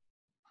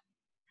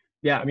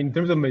 Yeah, I mean, in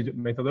terms of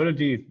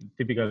methodology, it's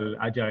typical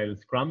Agile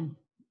Scrum.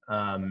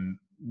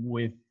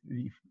 with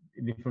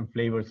different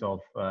flavors of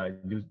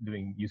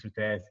doing user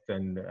tests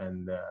and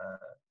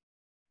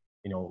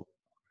you know,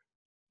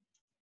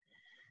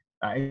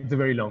 it's a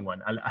very long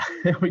one.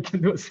 We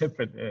can do a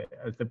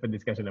separate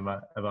discussion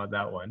about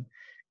that one.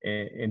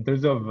 In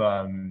terms of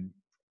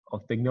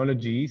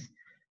technologies,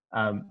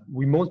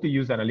 we mostly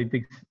use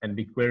analytics and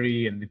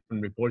BigQuery and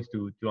different reports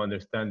to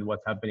understand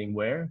what's happening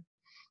where.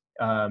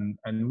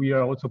 And we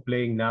are also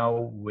playing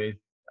now with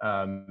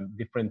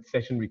different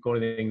session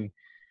recording.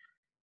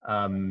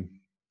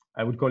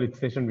 I would call it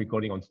session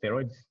recording on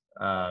steroids,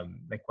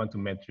 like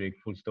quantum metric,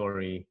 full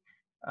story,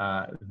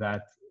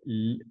 that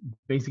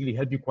basically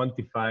help you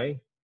quantify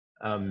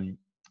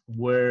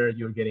where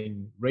you're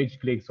getting rage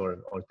clicks or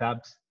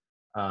tabs,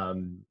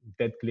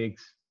 dead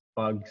clicks,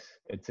 bugs,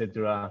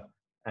 etc.,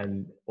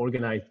 and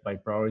organized by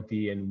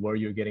priority and where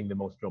you're getting the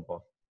most drop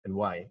off and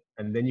why.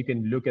 And then you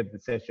can look at the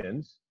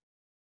sessions,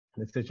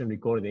 the session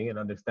recording, and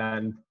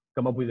understand,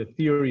 come up with a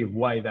theory of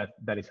why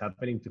that is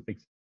happening to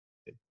fix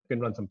it. You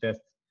can run some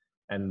tests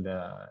and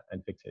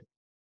fix it,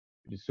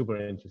 which is super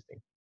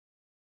interesting.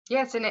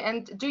 Yes,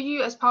 and do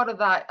you, as part of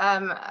that,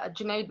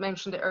 Junaid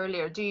mentioned it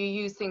earlier, do you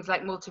use things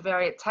like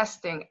multivariate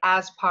testing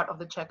as part of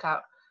the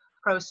checkout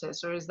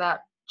process, or is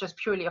that just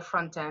purely a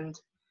front-end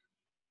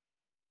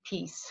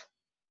piece?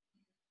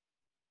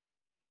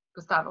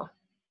 Gustavo.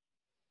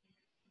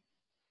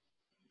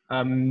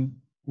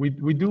 We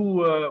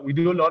do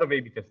a lot of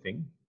A/B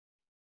testing.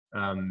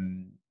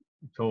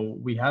 So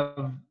we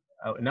have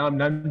now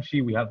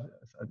Namshi, we have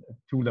a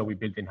tool that we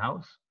built in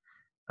house.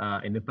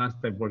 In the past,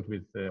 I've worked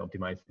with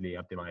Optimizely,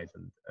 Optimize,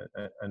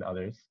 and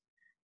others.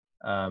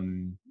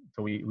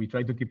 So we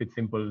try to keep it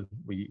simple.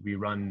 We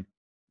run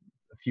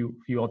a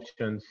few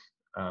options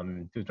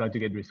to try to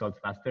get results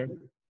faster,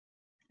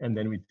 and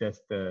then we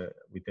test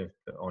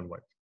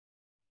onwards.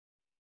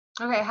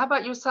 Okay, how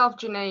about yourself,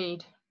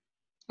 Junaid?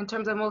 In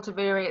terms of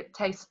multivariate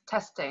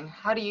testing,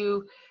 how do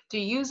you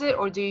use it,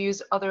 or do you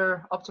use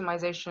other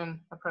optimization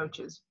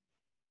approaches?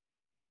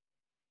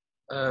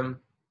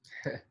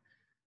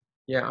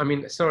 Yeah, I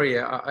mean, sorry,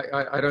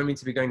 I don't mean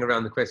to be going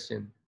around the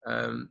question.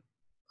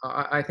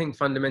 I think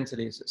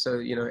fundamentally, so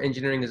you know,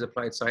 engineering is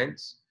applied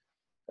science.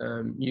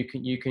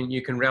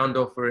 You can round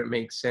off where it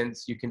makes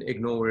sense. You can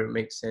ignore where it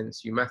makes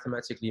sense. You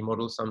mathematically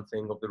model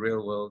something of the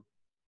real world,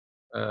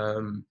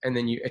 and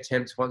then you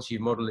attempt, once you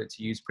model it,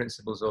 to use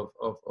principles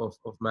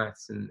of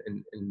maths and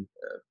you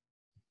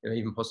know,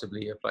 even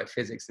possibly apply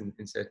physics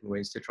in certain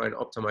ways to try and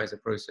optimize a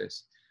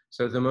process.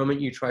 So the moment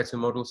you try to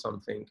model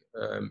something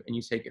and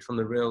you take it from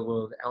the real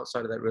world,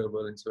 outside of that real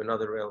world, into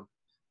another realm,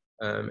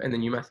 and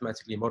then you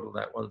mathematically model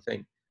that one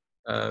thing,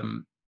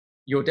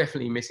 you're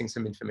definitely missing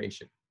some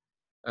information.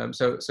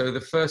 So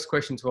the first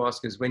question to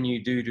ask is, when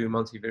you do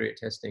multivariate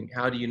testing,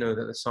 how do you know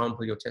that the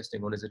sample you're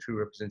testing on is a true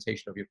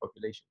representation of your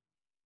population?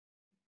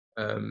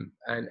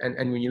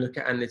 And when you look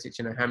at analytics,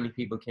 you know, how many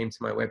people came to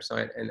my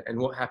website and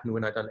what happened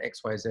when I done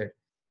X, Y, Z?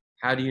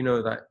 How do you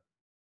know that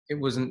it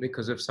wasn't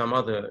because of some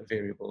other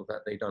variable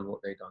that they done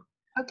what they done?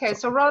 Okay,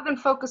 so rather than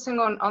focusing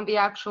on the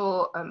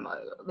actual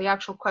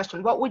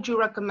question, what would you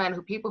recommend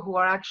to people who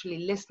are actually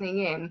listening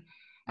in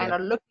and are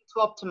looking to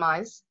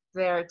optimize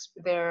their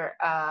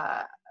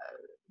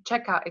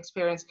checkout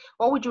experience?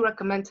 What would you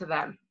recommend to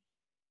them?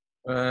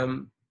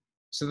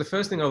 So the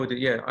first thing I would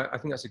do, I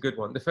think that's a good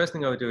one. The first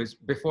thing I would do is,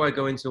 before I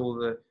go into all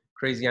the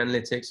crazy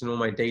analytics and all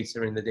my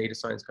data and the data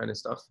science kind of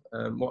stuff,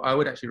 what I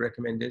would actually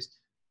recommend is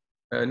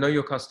know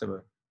your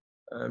customer,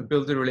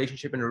 build a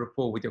relationship and a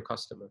rapport with your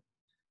customer,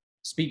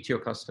 speak to your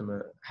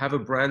customer, have a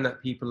brand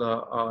that people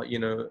are you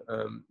know,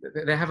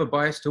 they have a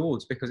bias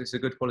towards because it's a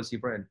good quality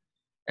brand,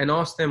 and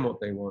ask them what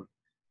they want.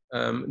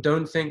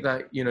 Don't think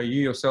that, you know,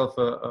 you yourself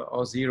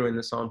are zero in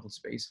the sample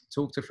space.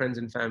 Talk to friends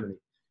and family.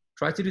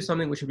 Try to do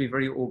something which will be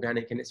very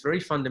organic, and it's very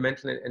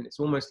fundamental, and it's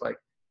almost like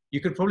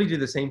you could probably do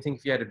the same thing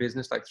if you had a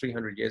business like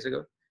 300 years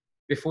ago.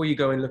 Before you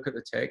go and look at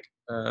the tech,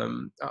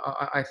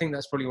 I think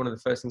that's probably one of the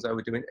first things I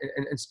would do,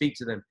 and speak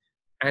to them.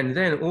 And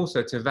then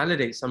also to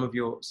validate some of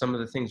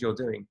the things you're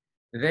doing,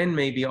 then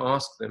maybe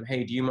ask them,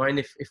 hey, do you mind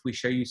if we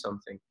show you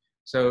something?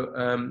 So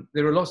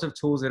there are lots of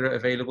tools that are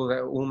available that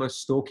are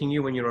almost stalking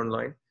you when you're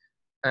online.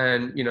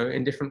 And, you know,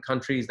 in different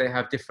countries, they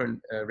have different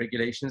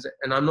regulations,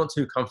 and I'm not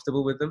too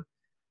comfortable with them.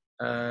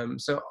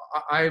 So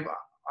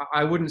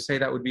I wouldn't say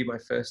that would be my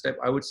first step.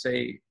 I would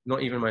say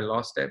not even my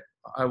last step.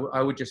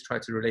 I would just try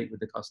to relate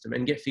with the customer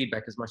and get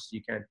feedback as much as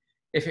you can.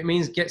 If it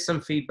means get some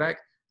feedback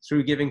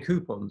through giving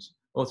coupons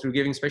or through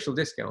giving special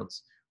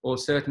discounts or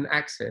certain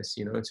access,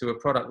 you know, to a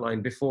product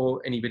line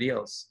before anybody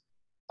else,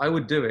 I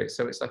would do it.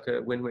 So it's like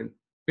a win-win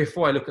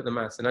before I look at the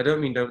maths. And I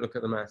don't mean don't look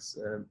at the maths,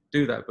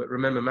 do that. But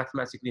remember,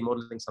 mathematically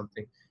modeling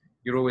something,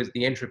 you're always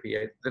the entropy.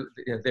 You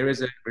know, there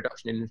is a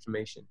reduction in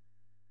information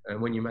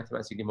when you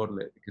mathematically model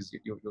it, because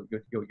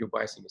you're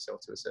biasing yourself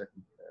to a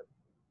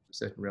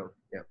certain realm.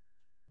 Yeah.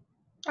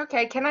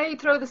 Okay, can I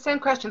throw the same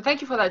question? Thank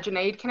you for that,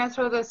 Junaid. Can I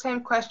throw the same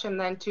question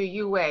then to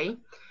you, Wei,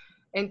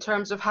 in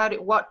terms of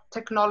what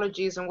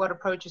technologies and what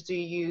approaches do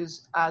you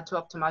use to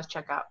optimize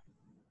checkout?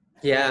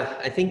 Yeah,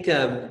 I think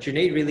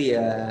Junaid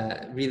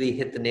really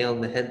hit the nail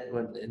on the head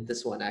in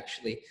this one,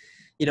 actually.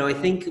 I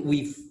think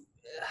we've,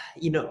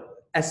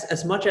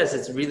 as much as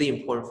it's really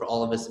important for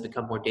all of us to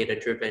become more data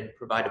driven,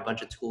 provide a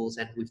bunch of tools,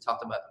 and we've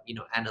talked about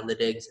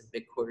analytics and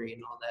BigQuery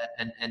and all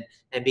that,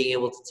 and being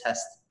able to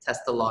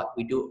test a lot.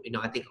 We do,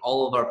 I think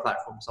all of our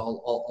platforms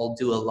all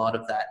do a lot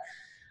of that.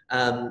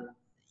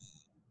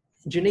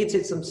 Junaid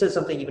said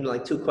something even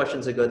like 2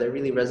 questions ago that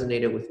really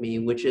resonated with me,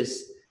 which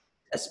is,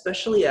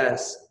 especially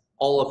as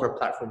all of our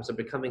platforms are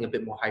becoming a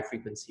bit more high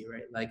frequency,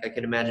 right? Like I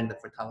can imagine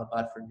that for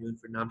Talabat, for Noon,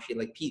 for Namshi,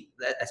 like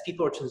as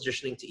people are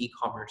transitioning to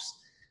e-commerce,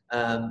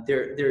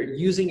 they're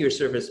using your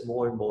service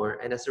more and more,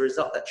 and as a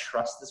result, that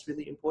trust is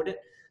really important.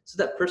 So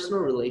that personal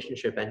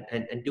relationship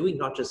and doing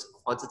not just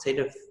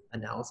quantitative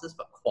analysis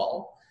but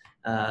qual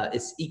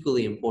is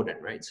equally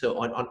important, right? So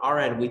on our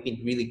end, we've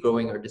been really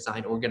growing our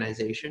design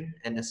organization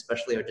and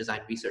especially our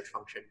design research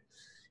function.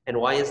 And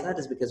why is that?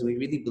 Is because we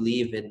really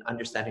believe in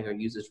understanding our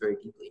users very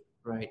deeply,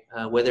 right?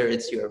 Whether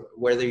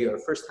you're a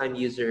first-time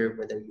user,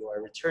 whether you are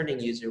a returning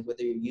user,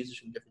 whether you're users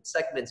from different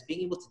segments,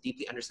 being able to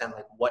deeply understand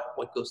like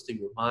what goes through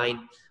your mind,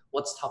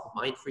 what's top of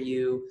mind for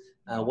you,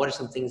 what are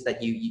some things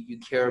that you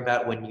care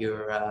about when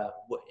you're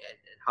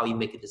how you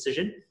make a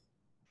decision.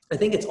 I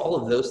think it's all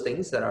of those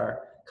things that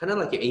are kind of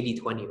like your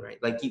 80-20, right?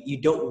 Like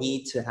you don't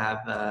need to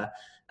have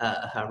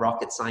a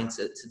rocket science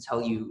to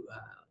tell you,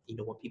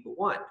 what people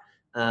want.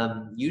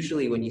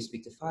 Usually when you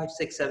speak to 5,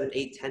 6, 7,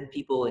 8, 10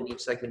 people in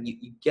each segment,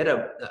 you get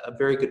a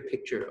very good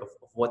picture of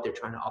what they're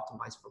trying to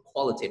optimize for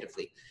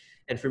qualitatively.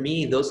 And for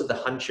me, those are the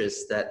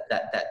hunches that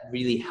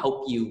really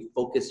help you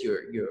focus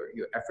your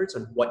efforts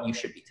on what you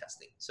should be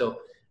testing. So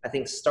I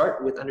think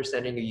start with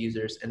understanding your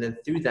users, and then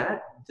through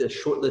that, the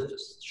short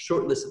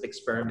list of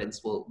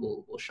experiments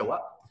will show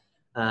up.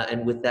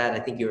 And with that, I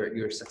think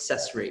your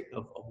success rate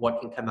of what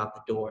can come out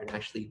the door and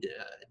actually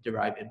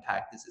derive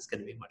impact is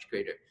going to be much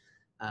greater.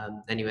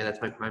 Anyway, that's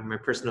my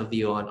personal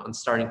view on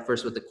starting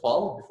first with the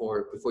qual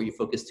before you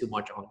focus too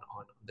much on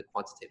the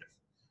quantitative.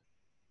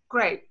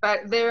 Great,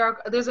 but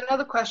there's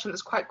another question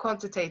that's quite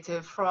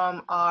quantitative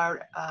from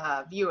our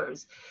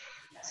viewers.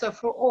 So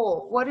for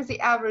all, what is the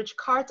average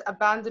cart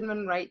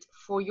abandonment rate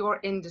for your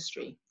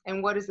industry?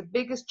 And what is the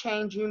biggest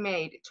change you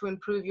made to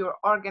improve your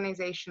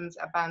organization's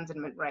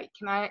abandonment rate?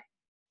 Can I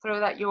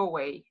throw that your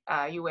way,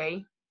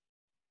 Yue?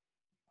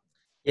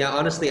 Yeah,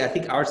 honestly, I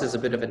think ours is a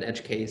bit of an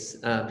edge case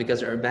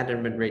because our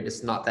abandonment rate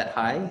is not that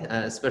high,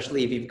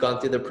 especially if you've gone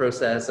through the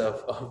process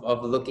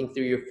of looking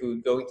through your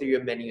food, going through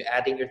your menu,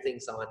 adding your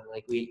things on.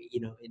 Like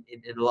in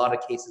a lot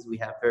of cases, we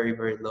have very,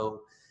 very low,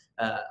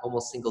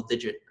 almost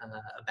single-digit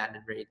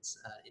abandon rates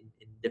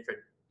in different,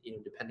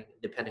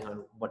 depending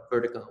on what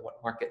vertical and what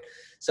market.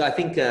 So I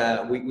think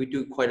we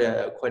do quite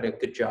a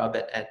good job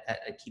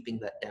at keeping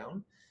that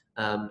down.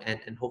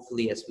 And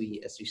hopefully as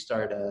we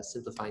start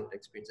simplifying the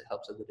experience, it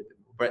helps a little bit more.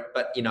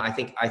 But I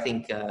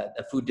think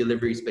the food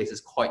delivery space is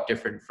quite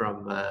different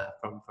from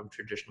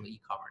traditional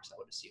e-commerce, I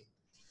would assume.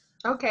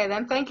 Okay,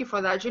 then thank you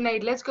for that.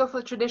 Junaid, let's go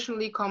for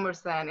traditional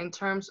e-commerce then in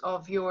terms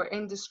of your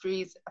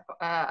industry's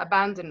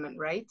abandonment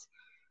rate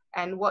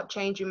and what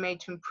change you made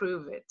to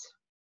improve it.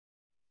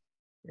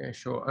 Yeah,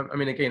 sure. I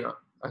mean, again,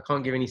 I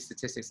can't give any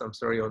statistics, I'm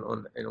sorry,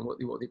 on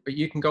but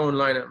you can go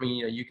online. I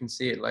mean, you can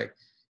see it like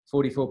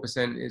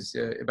 44% is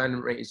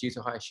abandonment rate is due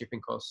to higher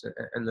shipping costs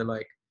and the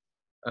like.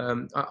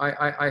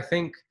 I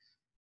think,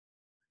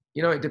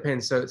 it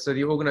depends. So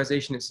the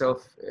organization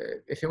itself,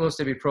 if it wants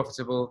to be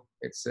profitable,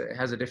 it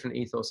has a different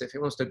ethos. If it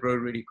wants to grow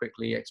really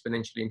quickly,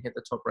 exponentially, and hit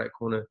the top right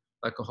corner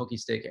like a hockey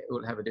stick, it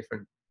will have a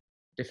different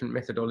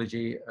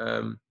methodology.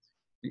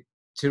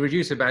 To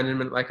reduce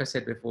abandonment, like I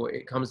said before,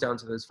 it comes down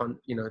to those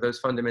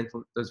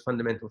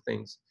fundamental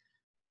things.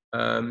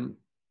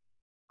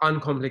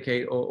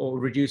 Uncomplicate or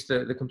reduce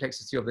the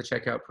complexity of the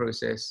checkout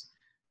process,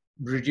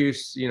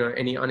 reduce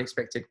any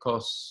unexpected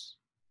costs.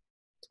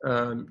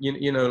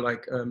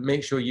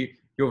 Make sure you're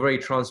very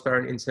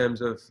transparent in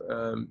terms of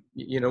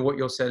what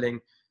you're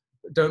selling.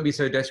 Don't be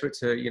so desperate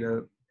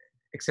to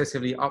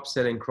excessively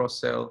upsell and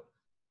cross-sell.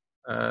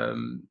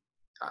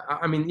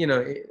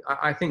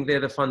 I think they're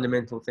the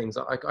fundamental things.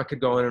 I could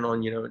go on and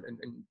on,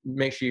 and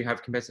make sure you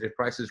have competitive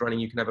prices running.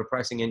 You can have a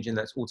pricing engine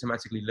that's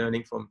automatically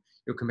learning from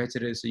your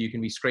competitors, so you can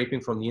be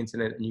scraping from the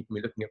internet and you can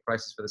be looking at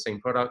prices for the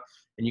same product,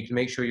 and you can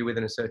make sure you're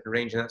within a certain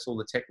range. And that's all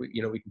the tech we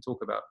can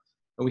talk about,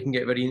 and we can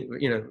get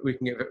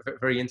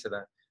very into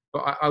that.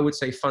 But I would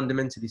say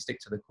fundamentally stick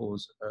to the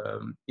cause.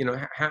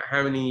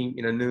 How many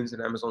Noons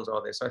and Amazons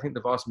are there? So I think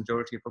the vast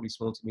majority are probably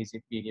small to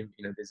medium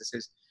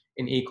businesses.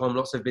 In e-com,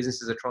 lots of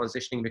businesses are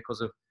transitioning because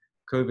of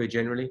COVID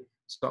generally.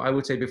 So I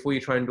would say before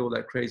you try and do all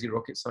that crazy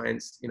rocket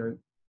science,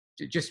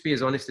 just be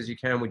as honest as you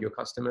can with your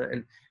customer.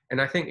 And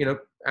I think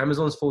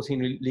Amazon's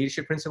 14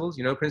 leadership principles.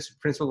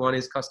 Principle 1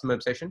 is customer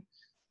obsession.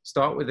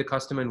 Start with the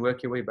customer and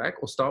work your way back,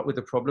 or start with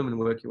the problem and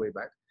work your way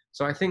back.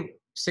 So I think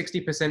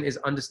 60% is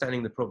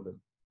understanding the problem.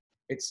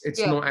 It's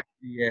not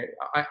actually,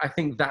 I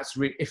think that's,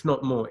 if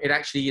not more, it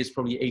actually is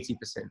probably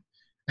 80%.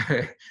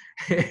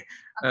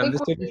 I think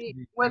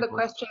where the simple.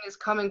 question is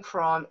coming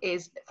from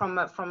is from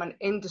an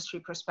industry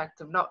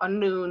perspective, not a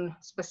Noon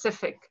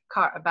specific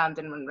cart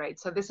abandonment rate.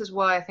 So this is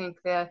why I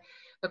think the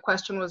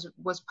question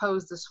was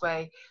posed this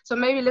way. So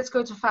maybe let's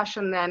go to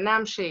fashion then.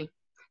 Namshi,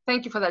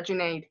 thank you for that,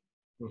 Junaid.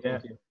 Well, Yeah.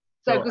 thank you.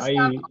 So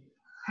Gustavo.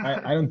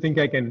 I don't think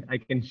I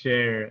can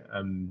share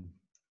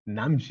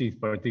Namshi's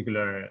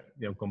particular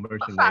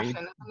conversion rate, Fashion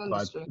as an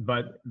industry.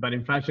 but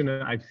in fashion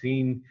I've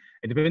seen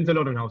it depends a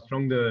lot on how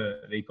strong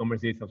the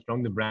e-commerce is, how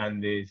strong the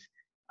brand is,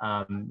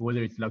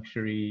 whether it's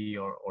luxury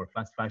or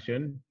fast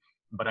fashion.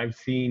 But I've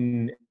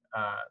seen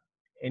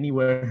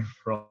anywhere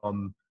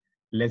from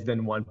less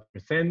than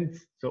 1%.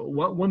 So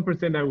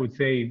 1% I would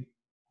say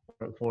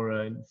for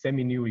a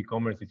semi-new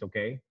e-commerce is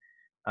okay,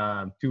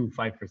 to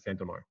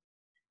 5% or more.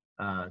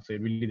 So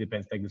it really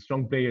depends. Like the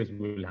strong players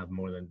will have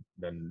more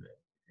than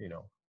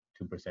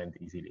 2%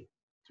 easily,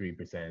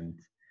 3%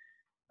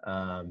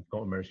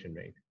 conversion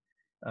rate.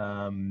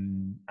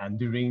 And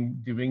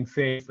during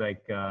sales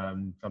like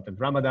sometimes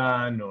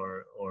Ramadan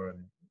or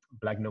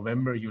Black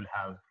November, you'll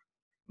have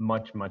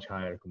much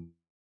higher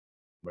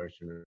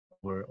conversion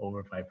rate,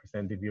 over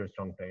 5% if you're a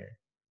strong player.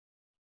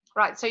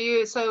 Right. So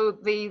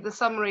the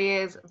summary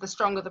is the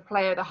stronger the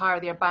player, the higher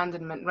the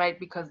abandonment rate,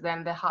 because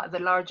then the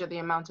larger the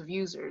amount of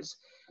users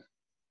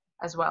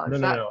as well.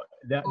 No.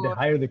 The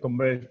higher the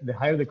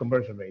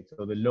conversion rate.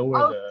 So the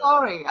lower the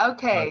sorry.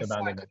 Okay. cart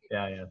abandonment.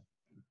 Yeah.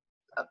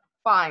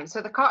 Fine.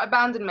 So the cart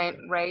abandonment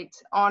rate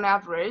on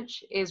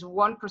average is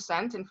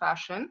 1% in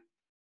fashion,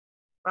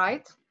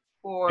 right?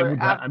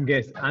 I'm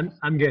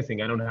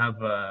guessing. I don't have.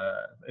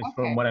 It's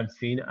from what I've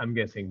seen. I'm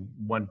guessing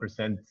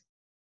 1%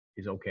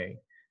 is okay.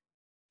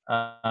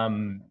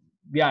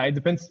 Yeah, it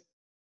depends.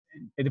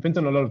 It depends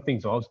on a lot of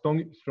things. So how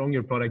strong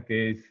your product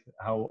is,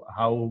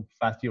 how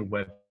fast your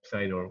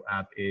website or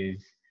app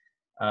is,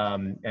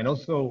 and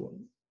also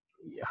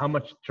how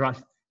much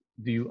trust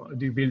do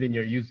you build in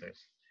your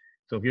users.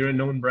 So if you're a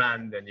known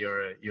brand and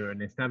you're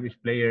an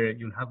established player,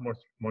 you'll have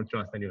more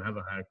trust and you'll have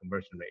a higher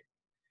conversion rate.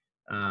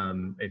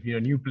 If you're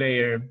a new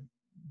player,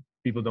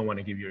 people don't want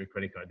to give you a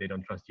credit card. They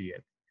don't trust you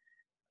yet.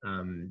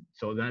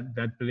 So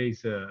that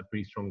plays a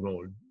pretty strong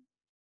role.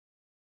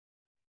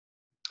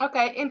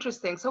 Okay,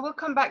 interesting. So we'll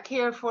come back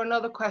here for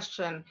another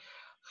question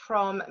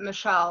from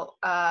Michelle.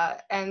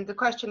 And the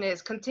question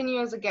is, continue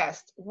as a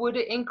guest, would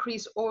it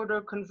increase order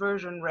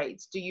conversion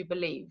rates, do you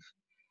believe?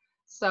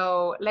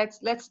 So let's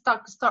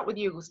start with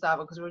you,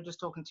 Gustavo, because we were just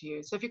talking to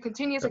you. So if you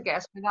continue as a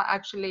guest without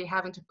actually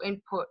having to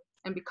input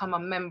and become a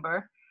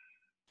member,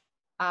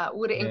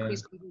 would it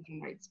increase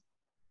conversion rates?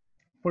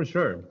 For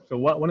sure. So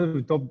one of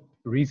the top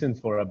reasons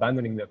for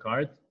abandoning the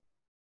cart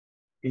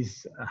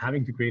is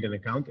having to create an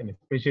account, and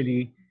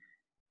especially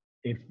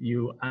if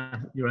you're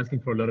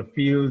asking for a lot of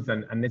fields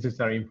and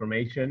unnecessary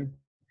information,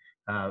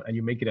 and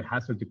you make it a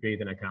hassle to create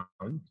an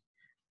account.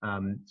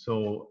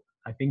 So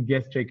I think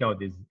guest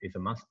checkout is a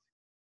must.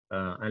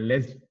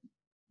 Unless,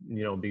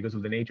 because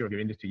of the nature of your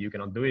industry, you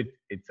cannot do it,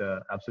 it's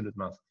an absolute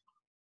must.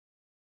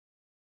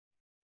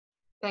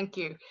 Thank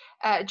you.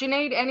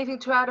 Junaid, anything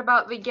to add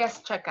about the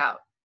guest checkout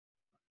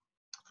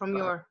from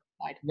your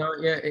side? No,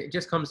 yeah, it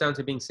just comes down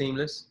to being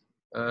seamless.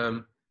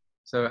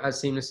 So as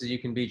seamless as you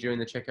can be during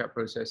the checkout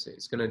process,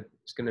 it's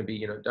gonna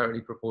be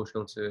directly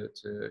proportional to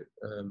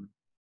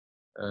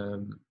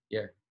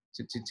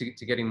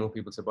getting more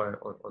people to buy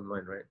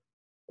online, right?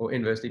 Or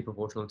inversely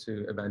proportional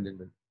to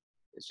abandonment.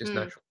 It's just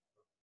natural.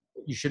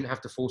 You shouldn't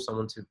have to force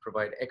someone to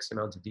provide X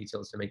amount of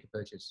details to make a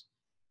purchase.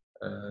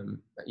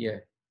 Yeah,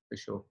 for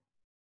sure.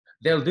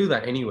 They'll do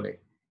that anyway.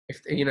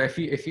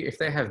 If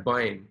they have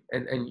buy-in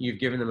and you've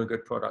given them a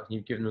good product, and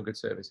you've given them a good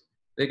service,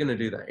 they're going to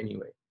do that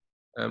anyway.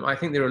 I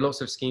think there are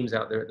lots of schemes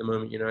out there at the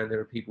moment, and there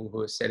are people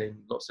who are selling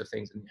lots of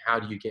things. And how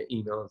do you get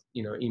email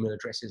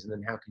addresses, and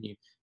then how can you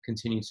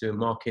continue to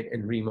market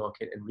and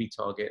remarket and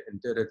retarget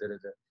and da da da da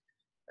da.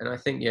 And I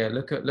think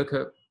look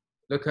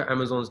at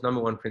Amazon's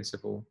 #1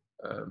 principle.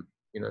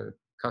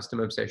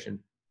 Customer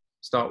obsession.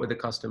 Start with the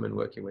customer and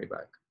work your way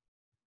back.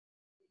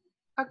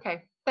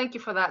 Okay, thank you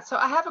for that. So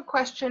I have a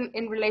question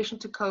in relation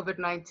to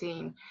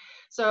COVID-19.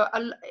 So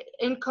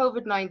in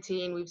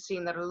COVID-19, we've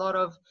seen that a lot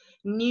of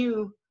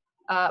new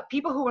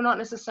people who were not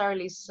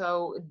necessarily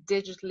so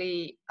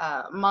digitally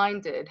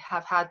minded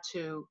have had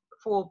to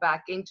fall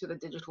back into the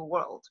digital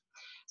world.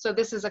 So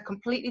this is a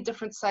completely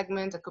different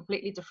segment, a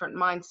completely different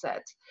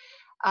mindset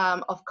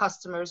of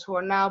customers who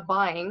are now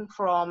buying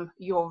from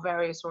your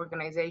various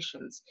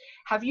organizations.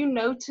 Have you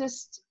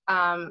noticed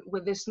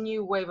with this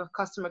new wave of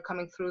customer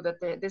coming through that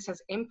this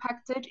has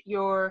impacted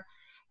your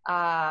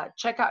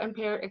checkout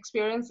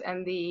experience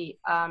and the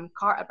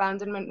cart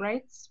abandonment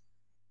rates?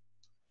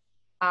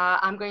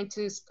 I'm going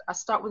to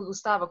start with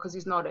Gustavo because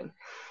he's nodding.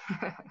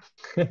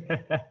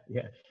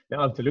 Yeah,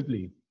 no,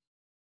 absolutely.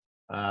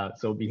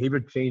 So behavior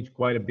changed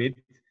quite a bit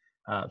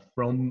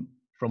from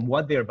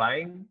what they're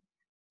buying.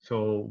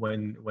 So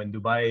when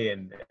Dubai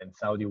and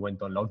Saudi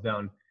went on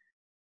lockdown,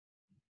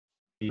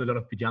 we sold a lot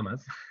of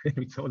pajamas.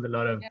 We sold a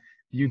lot of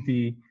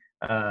beauty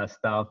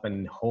stuff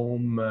and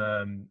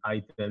home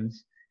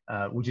items.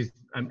 which is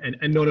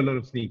and not a lot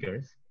of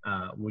sneakers,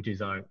 which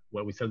is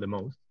what we sell the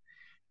most.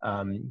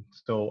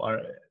 So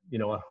our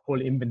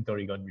whole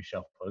inventory got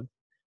reshuffled.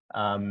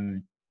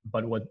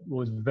 But what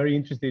was very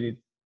interesting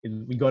is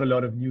we got a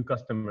lot of new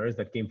customers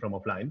that came from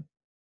offline,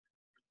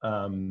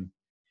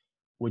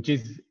 which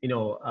is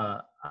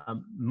a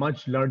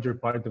much larger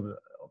part of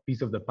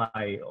piece of the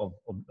pie of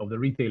the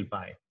retail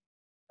pie.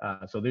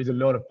 So there's a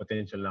lot of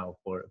potential now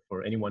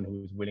for anyone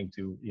who's willing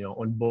to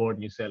onboard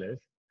new sellers.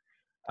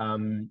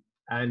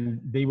 And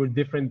they were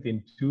different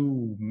in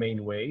two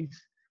main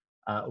ways.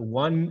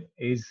 One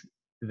is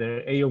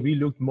their AOV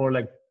looked more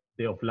like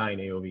the offline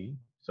AOV,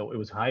 so it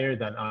was higher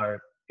than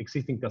our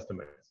existing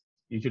customers.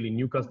 Usually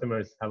new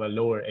customers have a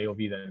lower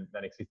AOV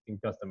than existing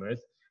customers,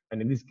 and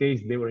in this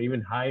case they were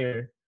even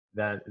higher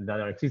than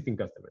our existing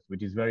customers,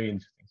 which is very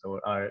interesting. So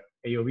our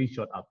AOV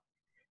shot up,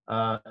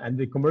 and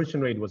the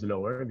conversion rate was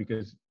lower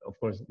because, of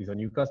course, these are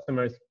new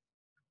customers.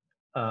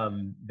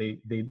 They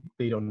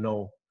don't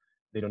know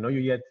you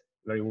yet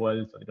very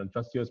well, so they don't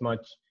trust you as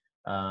much.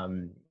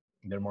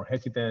 They're more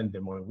hesitant.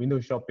 They're more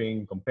window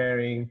shopping,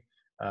 comparing,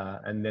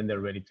 and then they're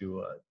ready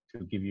to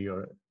give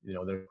you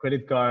their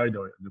credit card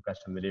or do cash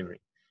on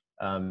delivery.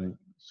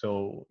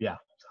 So yeah,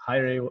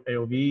 higher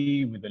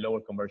AOV with a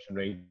lower conversion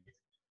rate,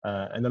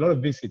 and a lot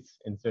of visits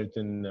in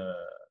certain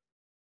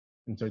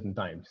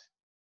times.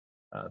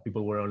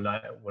 People were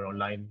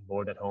online,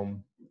 bored at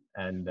home,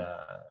 and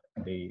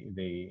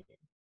they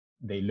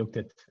looked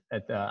at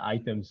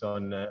items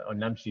on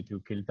Namshi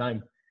to kill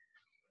time.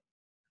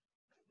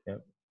 Yeah.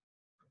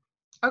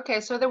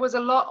 Okay, so there was a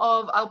lot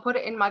of, I'll put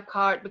it in my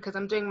cart because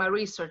I'm doing my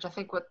research. I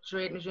think what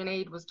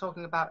Junaid was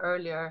talking about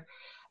earlier,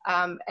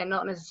 and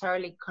not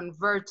necessarily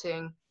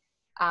converting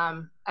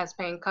as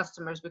paying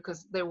customers,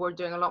 because they were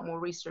doing a lot more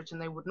research than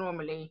they would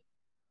normally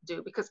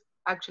do, because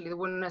actually they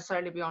wouldn't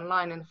necessarily be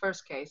online in the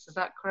first case. Is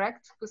that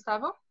correct,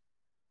 Gustavo?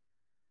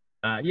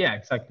 Yeah,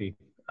 exactly.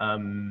 I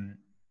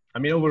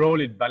mean,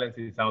 overall, it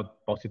balances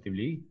out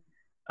positively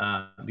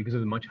because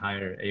of the much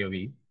higher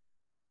AOV.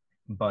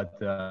 But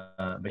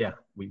yeah,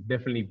 we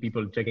definitely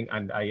people checking,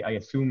 and I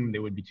assume they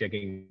would be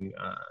checking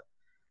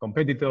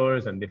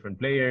competitors and different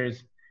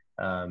players,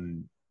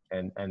 and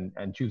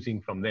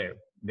choosing from there.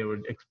 They were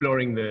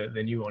exploring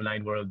the new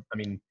online world. I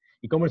mean,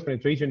 e-commerce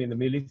penetration in the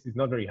Middle East is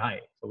not very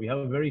high, so we have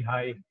a very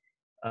high,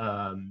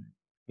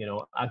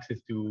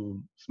 access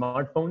to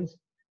smartphones,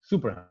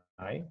 super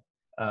high,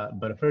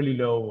 but a fairly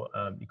low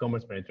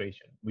e-commerce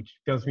penetration, which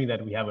tells me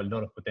that we have a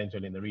lot of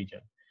potential in the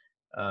region.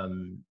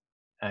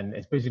 And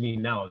especially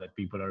now that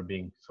people are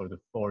being sort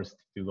of forced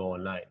to go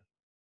online.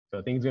 So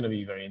I think it's going to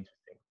be very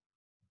interesting.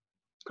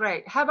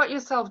 Great. How about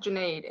yourself,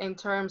 Junaid, in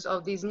terms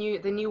of the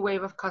new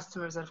wave of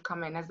customers that have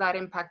come in? Has that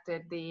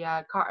impacted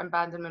the cart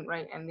abandonment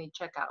rate and the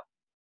checkout?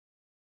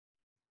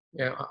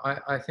 Yeah,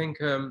 I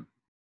think,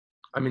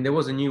 I mean, there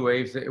was a new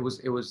wave. There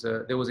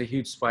was a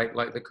huge spike,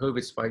 like the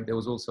COVID spike. There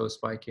was also a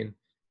spike in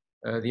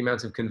the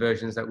amount of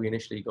conversions that we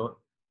initially got.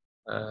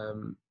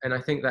 And I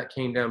think that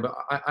came down, but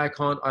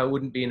I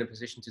wouldn't be in a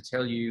position to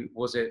tell you,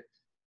 was it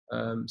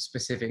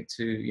specific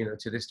to,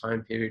 to this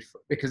time period,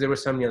 because there were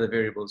so many other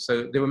variables.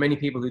 So there were many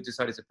people who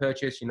decided to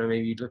purchase,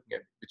 maybe looking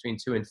at between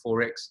 2 and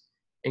 4x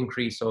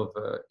increase of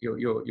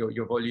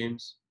your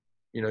volumes,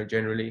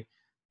 generally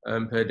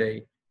per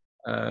day.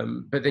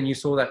 But then you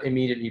saw that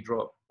immediately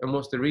drop. And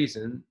what's the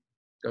reason?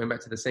 Going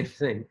back to the same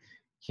thing,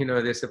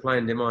 there's supply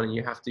and demand, and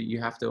you have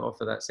to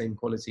offer that same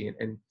quality.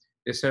 And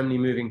there's so many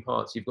moving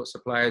parts. You've got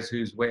suppliers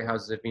whose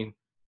warehouses have been,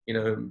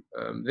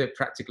 they're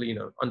practically,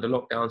 under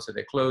lockdown, so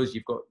they're closed.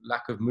 You've got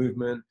lack of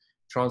movement.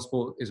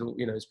 Transport is all,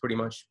 it's pretty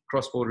much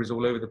cross-border is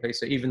all over the place.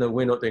 So even though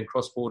we're not doing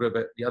cross-border,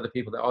 but the other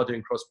people that are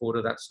doing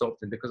cross-border, that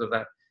stopped. And because of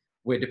that,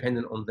 we're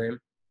dependent on them.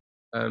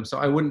 So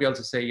I wouldn't be able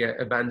to say, yeah,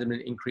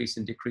 abandonment increased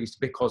and decreased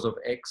because of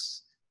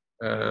X.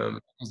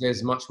 Because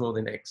there's much more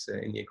than X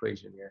in the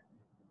equation, yeah.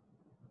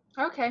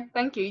 Okay,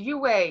 thank you.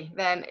 Yuwei,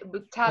 then,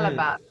 with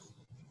Talabat.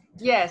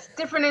 Yes,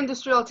 different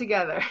industry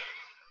altogether.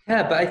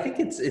 Yeah, but I think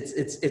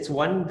it's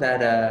one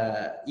that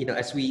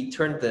as we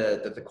turned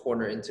the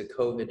corner into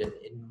COVID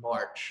in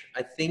March,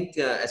 I think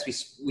as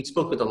we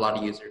spoke with a lot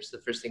of users, the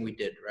first thing we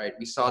did, right,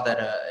 we saw that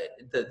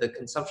the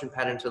consumption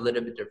patterns are a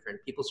little bit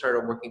different. People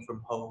started working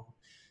from home,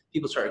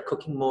 people started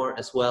cooking more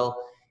as well,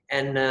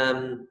 and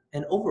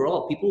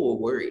overall people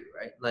were worried,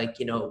 right? Like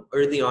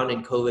early on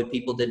in COVID,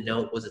 people didn't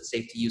know, was it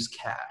safe to use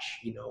cash?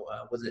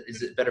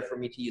 Is it better for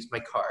me to use my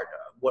card?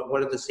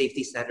 What are the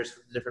safety standards for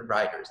the different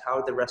riders? How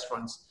are the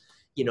restaurants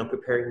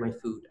preparing my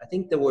food? I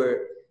think there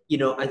were,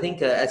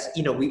 as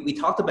we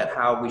talked about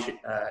how we should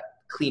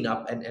clean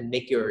up and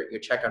make your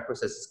checkout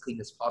process as clean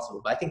as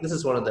possible. But I think this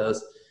is one of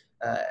those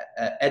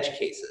edge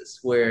cases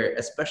where,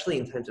 especially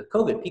in times of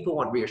COVID, people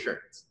want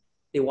reassurance.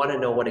 They want to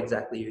know what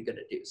exactly you're going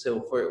to do.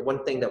 So for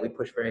one thing that we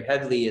push very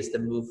heavily is the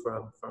move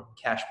from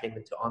cash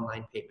payment to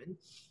online payment.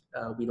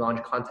 We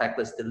launched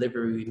contactless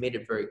delivery. We made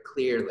it very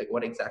clear like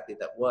what exactly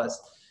that was.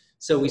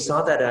 So we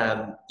saw that,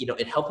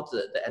 it helped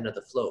at the end of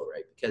the flow,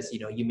 right? Because,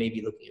 you may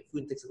be looking at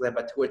food and things like that,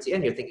 but towards the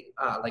end, you're thinking,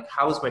 like,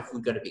 how is my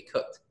food going to be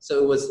cooked?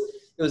 So it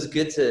was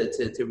good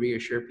to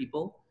reassure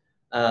people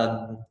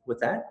with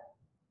that.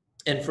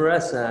 And for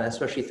us,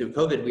 especially through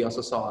COVID, we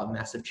also saw a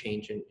massive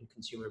change in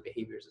consumer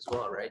behaviors as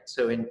well, right?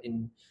 So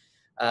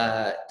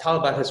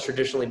Talabat has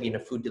traditionally been a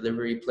food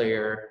delivery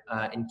player.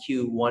 In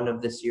Q1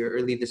 of this year,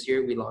 early this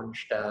year, we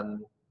launched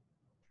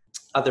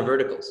other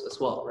verticals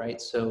as well,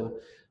 right? So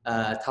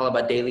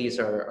Talabat Dailies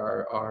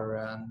are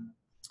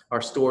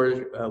our store,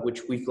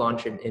 which we've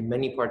launched in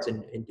many parts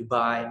in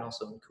Dubai and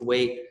also in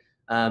Kuwait.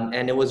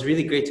 And it was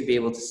really great to be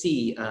able to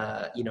see,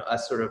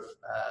 us sort of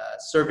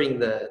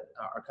serving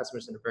our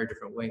customers in a very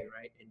different way,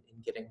 right?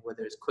 In getting,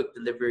 whether it's quick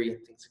delivery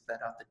and things like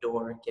that out the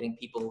door, and getting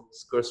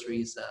people's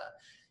groceries,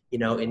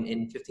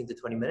 in 15 to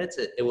 20 minutes.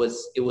 It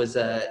was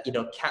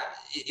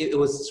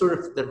sort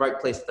of the right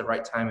place at the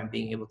right time, and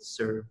being able to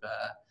serve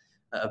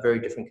a very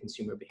different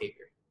consumer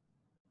behavior.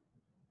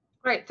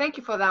 Great, thank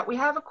you for that. We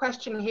have a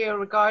question here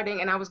regarding,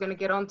 and I was going to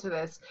get onto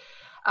this.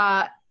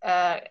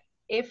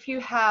 If you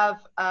have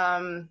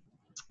a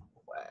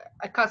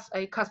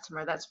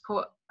customer that's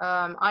put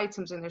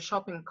items in their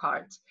shopping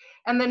cart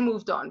and then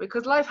moved on,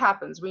 because life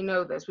happens, we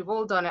know this, we've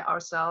all done it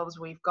ourselves,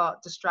 we've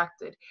got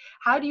distracted.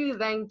 How do you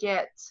then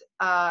get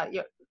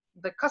the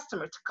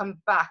customer to come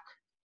back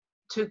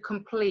to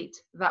complete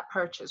that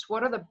purchase?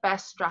 What are the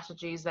best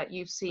strategies that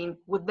you've seen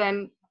would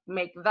then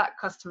make that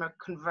customer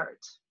convert?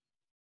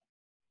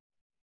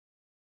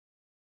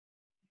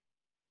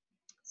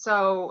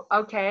 So,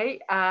 okay,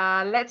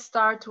 let's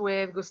start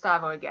with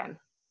Gustavo again.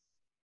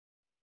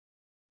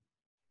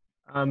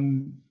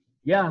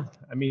 Yeah,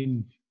 I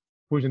mean,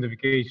 push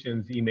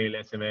notifications, email,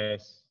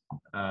 SMS,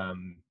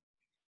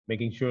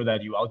 making sure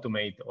that you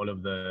automate all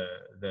of the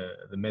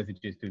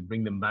messages to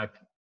bring them back,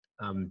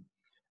 and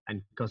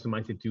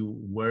customize it to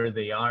where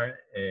they are,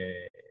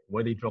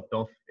 where they dropped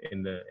off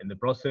in the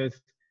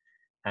process,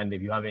 and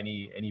if you have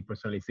any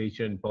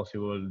personalization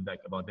possible,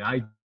 like about the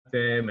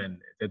item and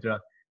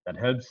etc., that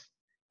helps.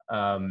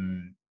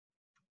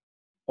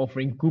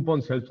 Offering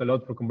coupons helps a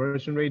lot for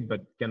conversion rate,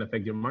 but can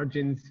affect your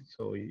margins,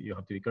 so you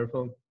have to be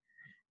careful.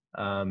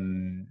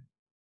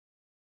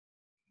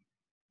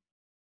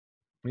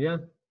 Yeah.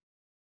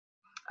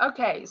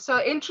 Okay,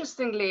 so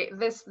interestingly,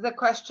 the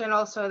question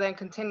also then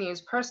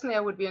continues. Personally, I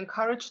would be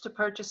encouraged to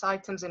purchase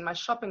items in my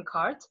shopping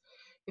cart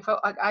if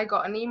I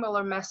got an email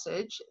or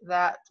message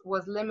that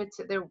was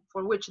limited,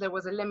 for which there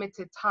was a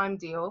limited time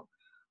deal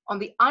on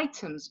the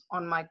items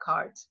on my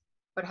cart,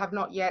 but have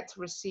not yet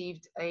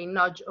received a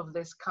nudge of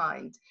this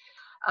kind.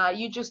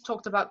 You just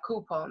talked about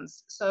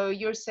coupons. So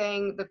you're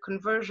saying the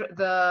conversion,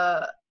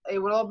 it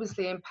will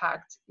obviously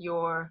impact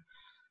your,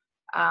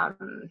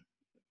 the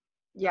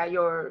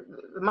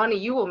money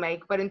you will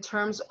make, but in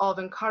terms of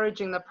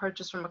encouraging the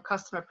purchase from a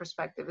customer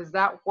perspective, is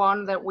that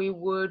one that we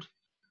would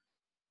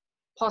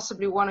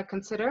possibly want to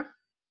consider?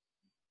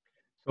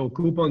 So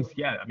coupons,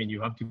 yeah, I mean,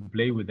 you have to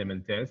play with them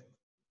and test,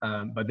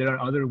 but there are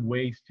other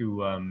ways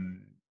to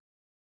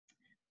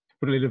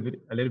put a little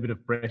bit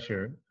of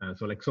pressure.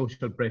 So like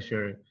social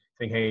pressure,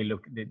 saying, hey,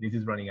 look, this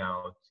is running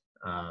out.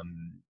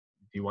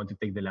 Do you want to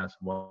take the last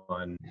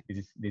one?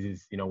 This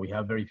is we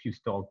have very few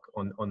stock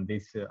on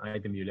this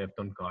item you left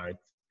on cart,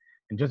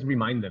 and just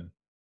remind them.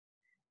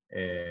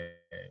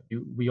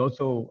 We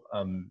also,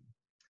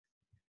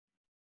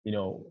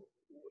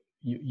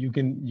 you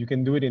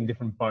can do it in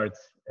different parts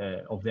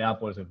of the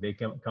app. Also, if they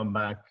come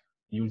back,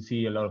 you'll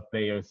see a lot of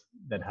players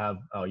that have,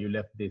 oh, you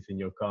left this in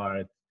your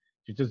cart.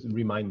 You just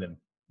remind them.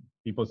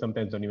 People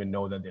sometimes don't even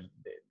know that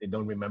they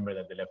don't remember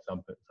that they left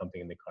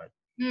something in the cart.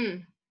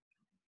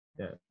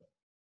 Yeah.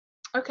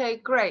 Okay,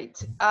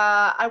 great.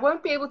 I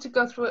won't be able to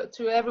go through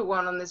to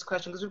everyone on this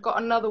question because we've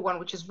got another one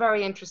which is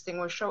very interesting.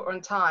 We're short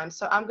on time,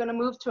 so I'm going to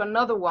move to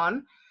another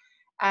one,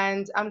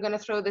 and I'm going to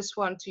throw this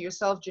one to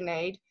yourself,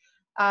 Junaid.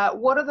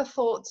 What are the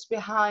thoughts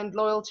behind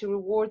loyalty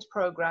rewards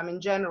program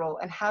in general,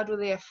 and how do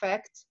they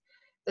affect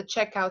the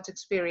checkout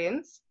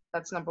experience?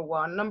 That's number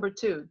one. Number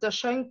two, does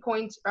showing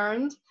points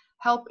earned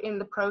help in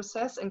the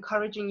process,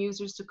 encouraging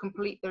users to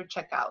complete their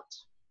checkout?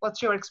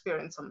 What's your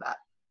experience on that?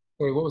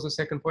 Sorry, what was the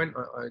second point?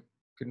 I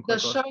couldn't quite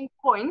Does showing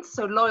points,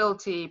 so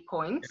loyalty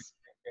points,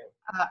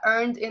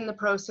 earned in the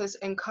process,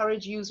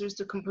 encourage users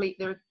to complete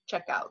their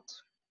checkout?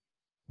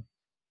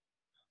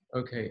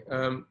 Okay,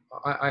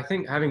 I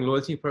think having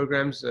loyalty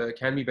programs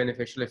can be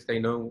beneficial if they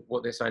know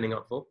what they're signing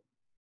up for,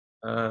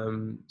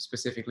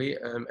 specifically.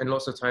 And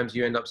lots of times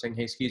you end up saying,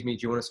 hey, excuse me, do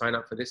you want to sign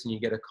up for this? And you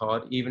get a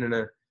card, even in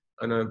a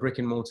brick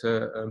and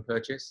mortar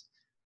purchase.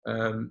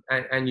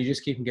 And you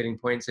just keep on getting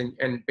points,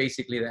 and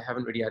basically they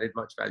haven't really added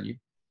much value.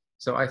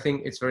 So I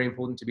think it's very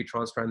important to be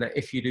transparent that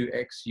if you do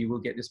X, you will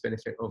get this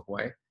benefit of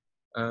Y.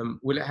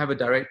 Will it have a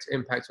direct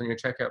impact on your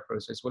checkout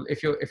process? Well,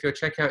 if your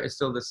checkout is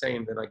still the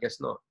same, then I guess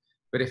not.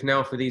 But if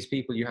now for these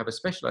people you have a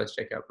specialized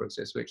checkout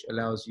process which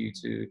allows you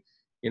to,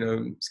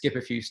 skip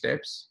a few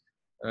steps,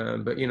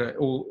 But you know,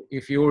 or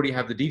if you already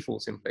have the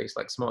defaults in place,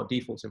 like smart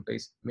defaults in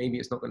place, maybe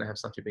it's not going to have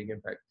such a big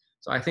impact.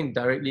 So I think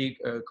directly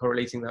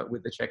correlating that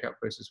with the checkout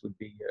process would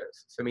be,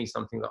 for me,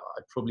 something that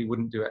I probably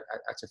wouldn't do at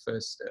a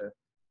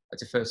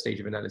first stage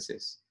of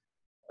analysis.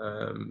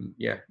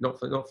 Yeah,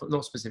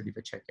 not specifically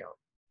for checkout.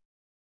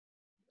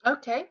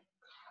 Okay.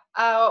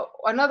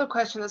 Another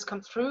question that's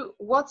come through: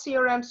 what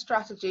CRM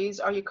strategies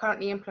are you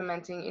currently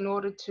implementing in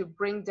order to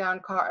bring down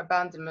cart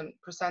abandonment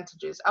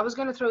percentages? I was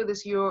going to throw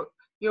this your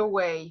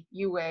way,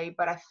 UA,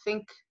 but I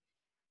think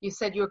you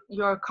said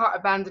your cart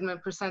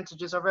abandonment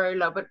percentages are very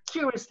low. But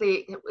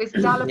curiously, is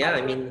Talabat Yeah,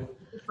 I mean,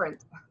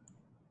 different?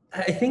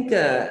 I think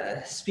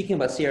speaking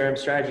about CRM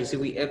strategies, if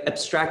we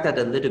abstract that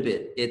a little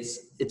bit,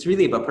 it's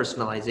really about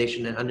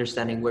personalization and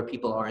understanding where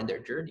people are in their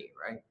journey,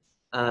 right?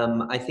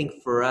 I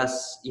think for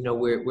us, you know,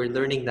 we're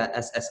learning that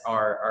as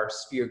our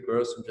sphere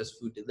grows from just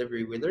food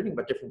delivery, we're learning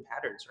about different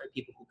patterns, right?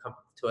 People who come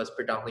to us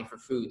predominantly for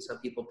food, some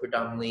people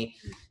predominantly,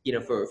 you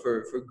know,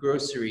 for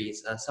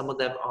groceries. Some of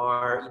them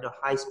are, you know,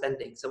 high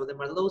spending, some of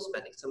them are low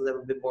spending, some of them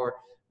are a bit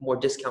more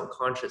discount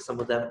conscious. Some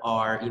of them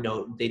are, you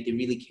know, they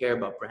really care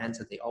about brands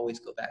that they always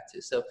go back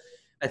to. So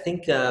I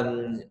think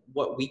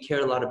what we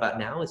care a lot about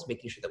now is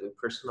making sure that we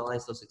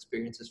personalize those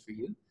experiences for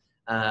you.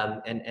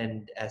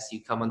 And as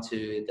you come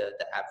onto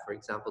the app, for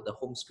example, the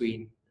home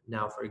screen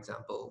now, for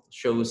example,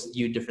 shows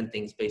you different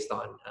things based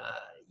on,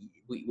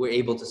 we're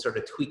able to sort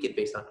of tweak it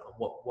based on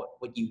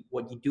what you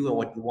do and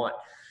what you want.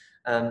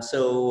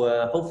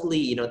 So hopefully,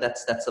 you know,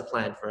 that's the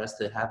plan for us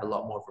to have a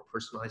lot more of a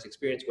personalized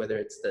experience, whether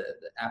it's the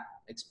app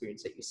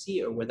experience that you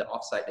see or whether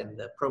offsite and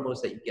the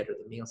promos that you get or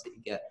the meals that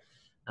you get,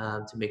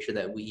 to make sure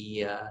that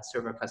we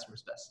serve our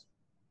customers best.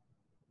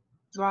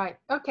 Right.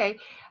 Okay.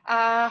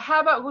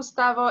 How about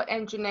Gustavo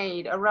and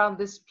Junaid around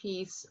this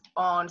piece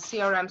on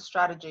CRM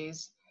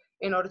strategies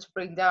in order to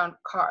bring down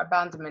cart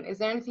abandonment? Is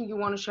there anything you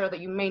want to share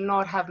that you may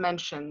not have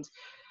mentioned?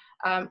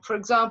 For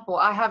example,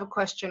 I have a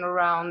question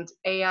around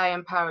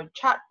AI-empowered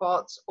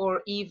chatbots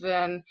or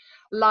even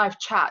live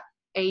chat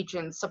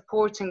agents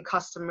supporting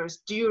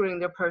customers during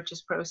their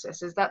purchase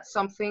process. Is that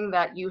something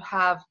that you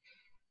have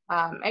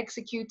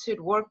executed,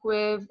 worked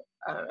with,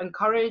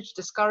 encouraged,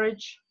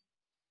 discouraged?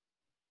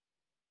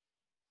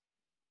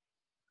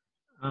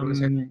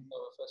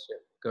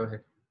 Go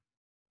ahead.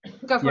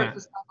 Go for it,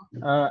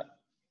 Gustavo.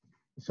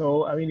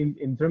 So, I mean,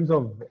 in terms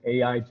of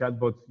AI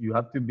chatbots, you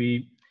have to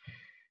be,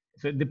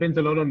 so it depends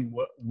a lot on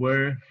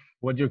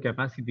what your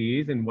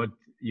capacity is and what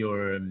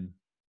your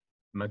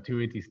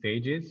maturity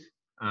stage is.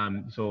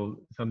 So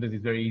sometimes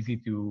it's very easy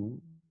to,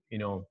 you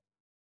know,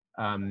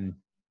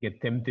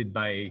 get tempted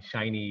by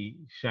shiny,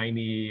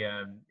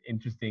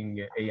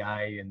 interesting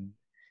AI, and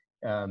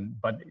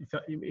but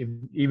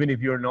even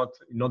if you're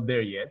not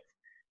there yet,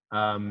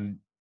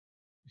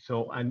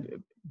 so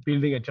and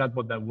building a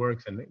chatbot that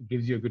works and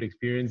gives you a good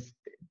experience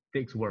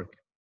takes work.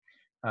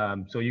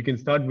 So you can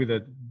start with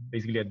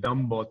basically a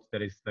dumb bot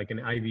that is like an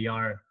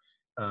IVR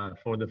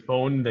for the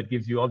phone that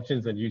gives you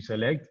options and you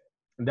select,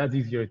 and that's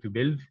easier to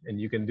build,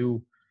 and you can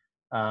do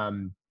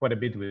quite a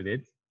bit with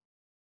it.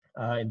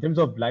 In terms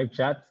of live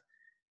chat,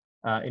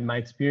 in my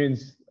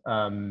experience,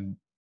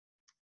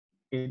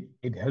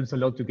 it helps a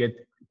lot to get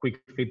quick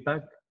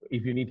feedback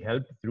if you need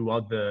help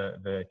throughout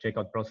the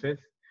checkout process.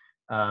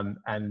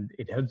 And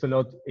it helps a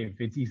lot if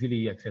it's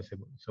easily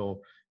accessible.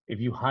 So if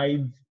you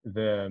hide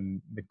the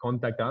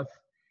contact us,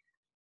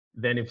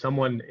 then if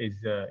someone is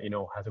you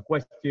know, has a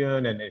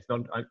question and is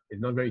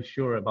not very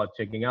sure about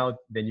checking out,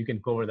 then you can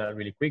cover that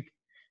really quick.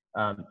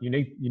 You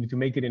need to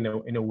make it in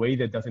a way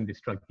that doesn't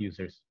distract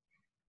users,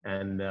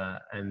 and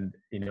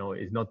you know,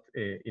 is not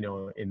you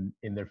know,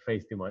 in their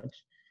face too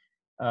much.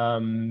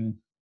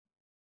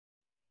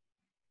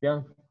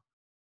 Yeah.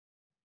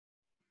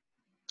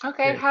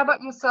 Okay, how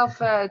about yourself,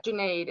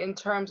 Junaid, in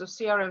terms of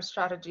CRM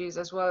strategies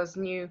as well as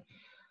new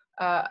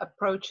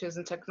approaches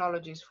and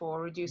technologies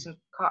for reducing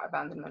cart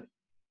abandonment?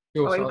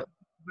 Sure, so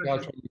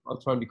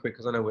I'll try and be quick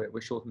because I know we're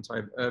short on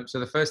time. So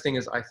the first thing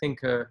is, I think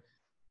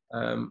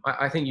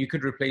I think you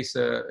could replace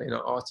you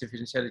know,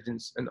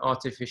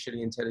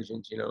 artificially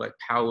intelligent, you know, like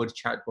powered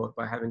chatbot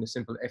by having a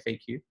simple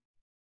FAQ,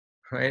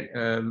 right?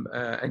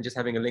 And just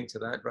having a link to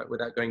that, right,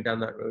 without going down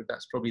that road.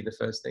 That's probably the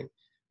first thing.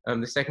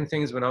 The second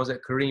thing is, when I was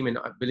at Kareem, and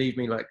believe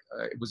me, like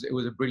it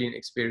was a brilliant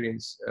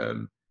experience.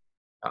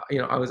 You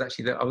know, I was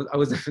actually I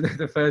was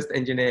the first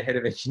engineer, head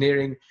of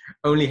engineering,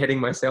 only heading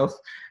myself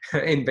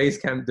in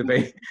Basecamp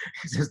debate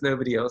because there's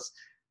nobody else.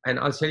 And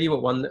I'll tell you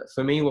what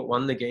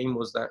won the game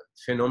was that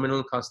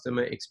phenomenal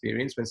customer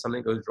experience when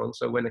something goes wrong.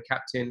 So when a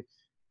captain,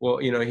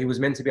 well, you know, he was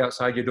meant to be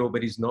outside your door,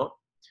 but he's not.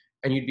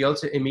 And you'd be able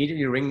to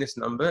immediately ring this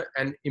number,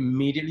 and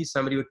immediately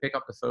somebody would pick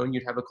up the phone.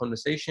 You'd have a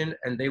conversation,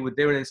 and they would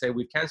there and say,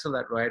 "We've cancelled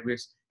that ride."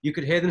 You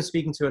could hear them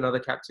speaking to another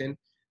captain,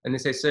 and they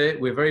say, "Sir,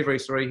 we're very, very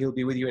sorry. He'll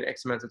be with you in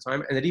X amount of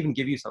time." And they'd even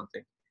give you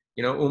something,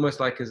 you know, almost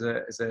like as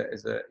a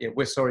you know,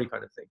 we're sorry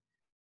kind of thing.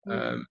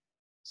 Mm-hmm.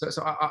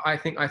 So I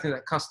think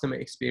that customer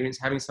experience,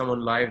 having someone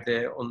live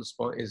there on the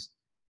spot is,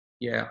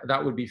 yeah,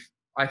 that would be.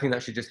 I think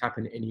that should just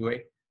happen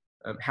anyway.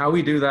 How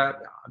we do that,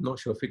 I'm not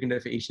sure. If we can do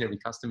it for each and every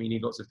customer, you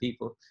need lots of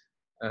people.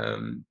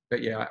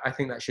 But yeah, I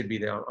think that should be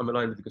there. I'm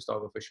aligned with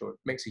Gustavo for sure. It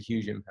makes a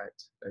huge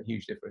impact, a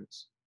huge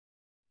difference.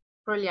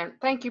 Brilliant.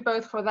 Thank you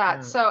both for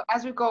that. So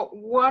as we've got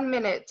 1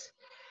 minute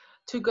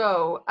to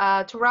go,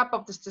 to wrap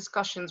up these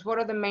discussions, what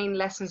are the main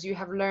lessons you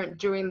have learned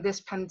during this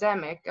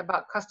pandemic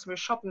about customer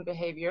shopping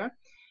behavior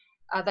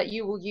that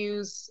you will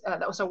use?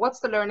 So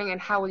what's the learning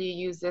and how will you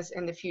use this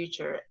in the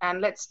future?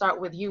 And let's start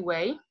with you,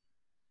 Wei.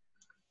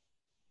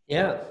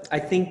 Yeah, I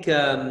think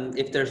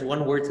if there's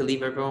one word to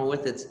leave everyone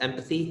with, it's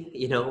empathy.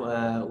 You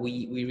know,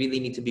 we really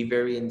need to be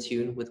very in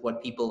tune with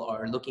what people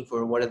are looking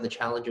for, what are the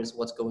challenges,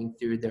 what's going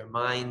through their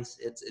minds.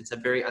 It's a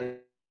very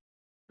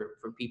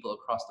for people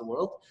across the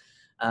world,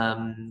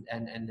 and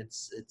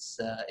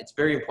it's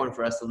very important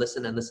for us to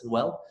listen and listen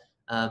well.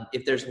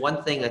 If there's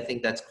one thing I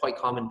think that's quite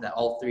common that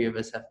all three of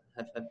us have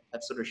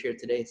sort of shared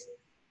today, is,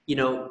 you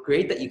know,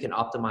 great that you can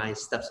optimize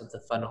steps of the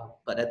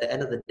funnel, but at the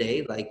end of the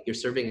day, like, you're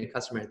serving a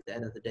customer at the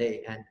end of the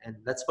day, and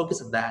let's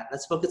focus on that.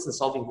 Let's focus on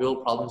solving real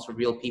problems for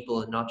real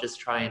people and not just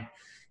try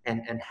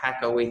and hack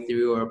our way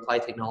through or apply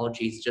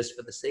technologies just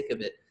for the sake of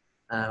it,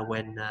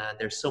 when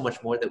there's so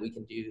much more that we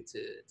can do to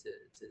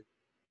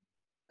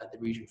the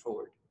region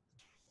forward.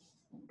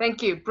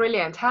 Thank you.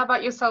 Brilliant. How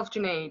about yourself,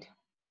 Junaid?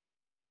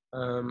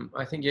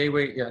 I think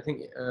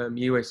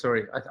Yewei,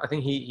 sorry. I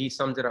think he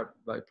summed it up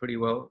like pretty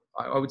well.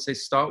 I would say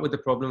start with the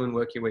problem and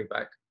work your way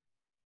back.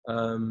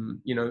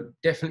 You know,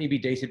 definitely be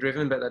data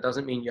driven, but that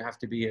doesn't mean you have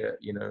to be a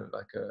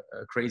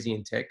crazy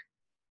in tech.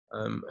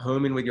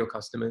 Home in with your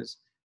customers,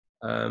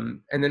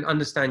 and then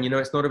understand, you know,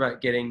 it's not about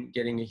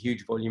getting a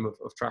huge volume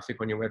of traffic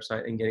on your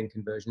website and getting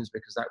conversions,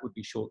 because that would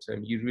be short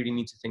term. You really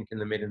need to think in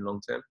the mid and long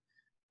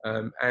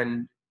term.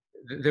 And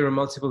there are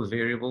multiple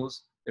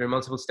variables. There are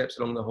multiple steps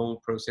along the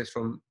whole process,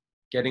 from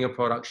getting a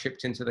product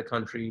shipped into the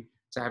country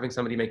to having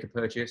somebody make a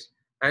purchase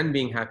and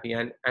being happy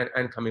and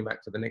coming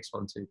back for the next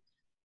one too.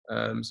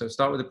 So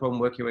start with the problem,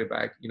 work your way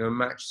back, you know,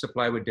 match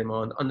supply with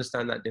demand,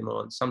 understand that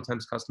demand.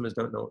 Sometimes customers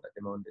don't know what that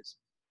demand is.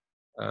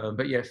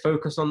 But yeah,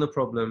 focus on the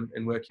problem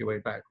and work your way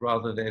back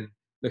rather than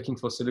looking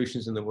for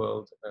solutions in the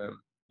world.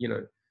 You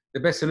know,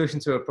 the best solution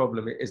to a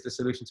problem is the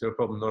solution to a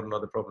problem, not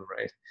another problem,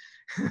 right?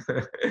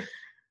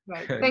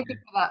 Right. Thank you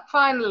for that.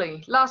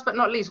 Finally, last but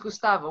not least,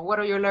 Gustavo, what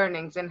are your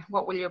learnings and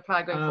what will you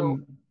apply going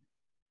forward?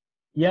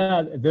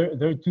 Yeah,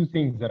 there are two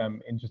things that I'm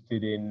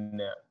interested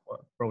in,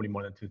 well, probably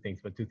more than two things,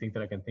 but two things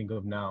that I can think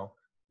of now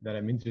that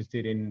I'm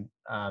interested in,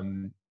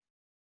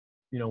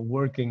 you know,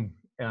 working,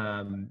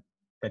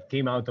 that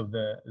came out of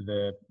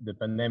the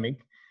pandemic.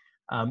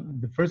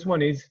 The first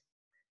one is,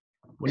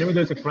 whenever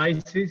there's a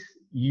crisis,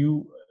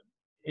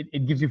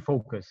 it gives you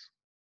focus,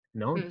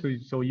 you know?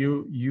 So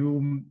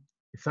you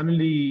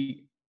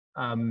suddenly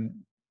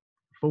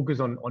focus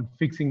on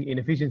fixing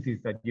inefficiencies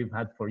that you've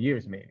had for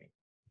years, maybe.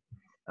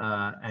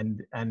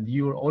 And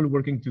you're all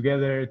working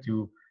together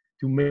to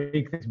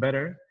make things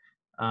better,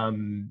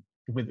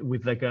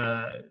 with like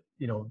a,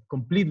 you know,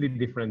 completely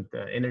different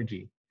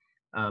energy.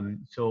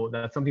 So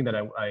that's something that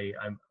I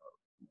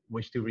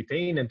wish to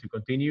retain and to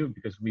continue,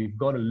 because we've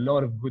got a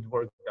lot of good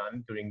work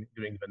done during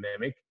the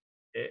pandemic,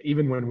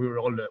 even when we were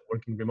all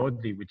working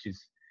remotely, which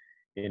is,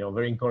 you know,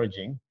 very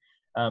encouraging.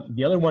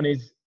 The other one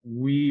is,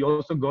 we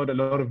also got a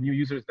lot of new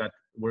users that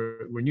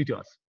were new to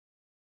us.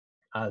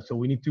 So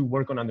we need to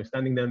work on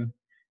understanding them,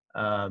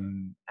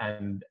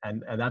 and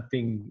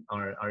adapting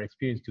our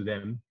experience to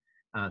them,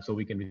 so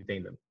we can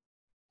retain them.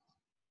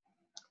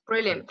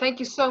 Brilliant. Thank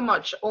you so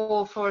much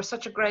all for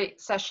such a great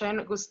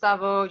session.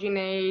 Gustavo,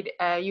 Junaid,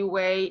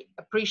 Yewei,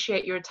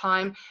 appreciate your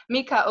time.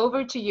 Mika,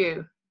 over to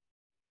you.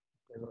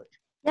 Very much.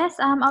 Yes,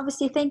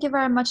 obviously, thank you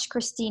very much,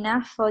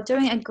 Christina, for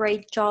doing a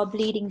great job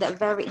leading that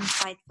very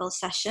insightful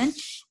session.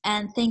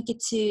 And thank you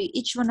to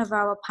each one of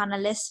our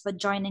panelists for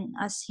joining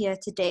us here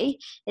today.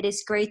 It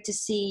is great to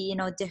see, you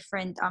know,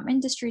 different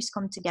industries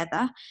come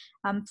together.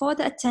 For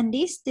the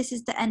attendees, this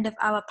is the end of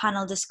our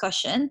panel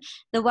discussion.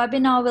 The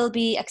webinar will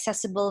be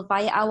accessible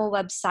via our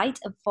website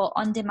for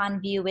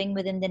on-demand viewing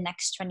within the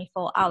next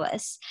 24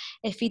 hours.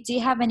 If you do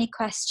have any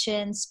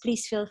questions,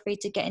 please feel free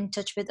to get in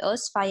touch with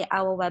us via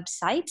our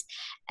website.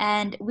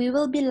 And we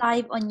will be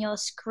live on your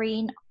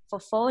screen for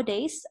 4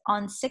 days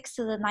on 6th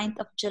to the 9th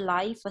of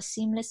July for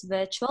Seamless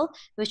Virtual,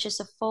 which is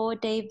a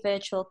 4-day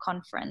virtual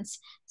conference.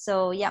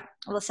 So yeah,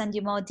 we'll send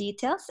you more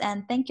details,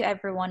 and thank you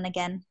everyone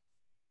again.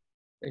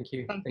 Thank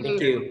you.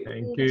 Thank you.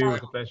 Thank you.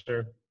 It's a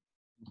pleasure.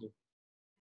 Thank you.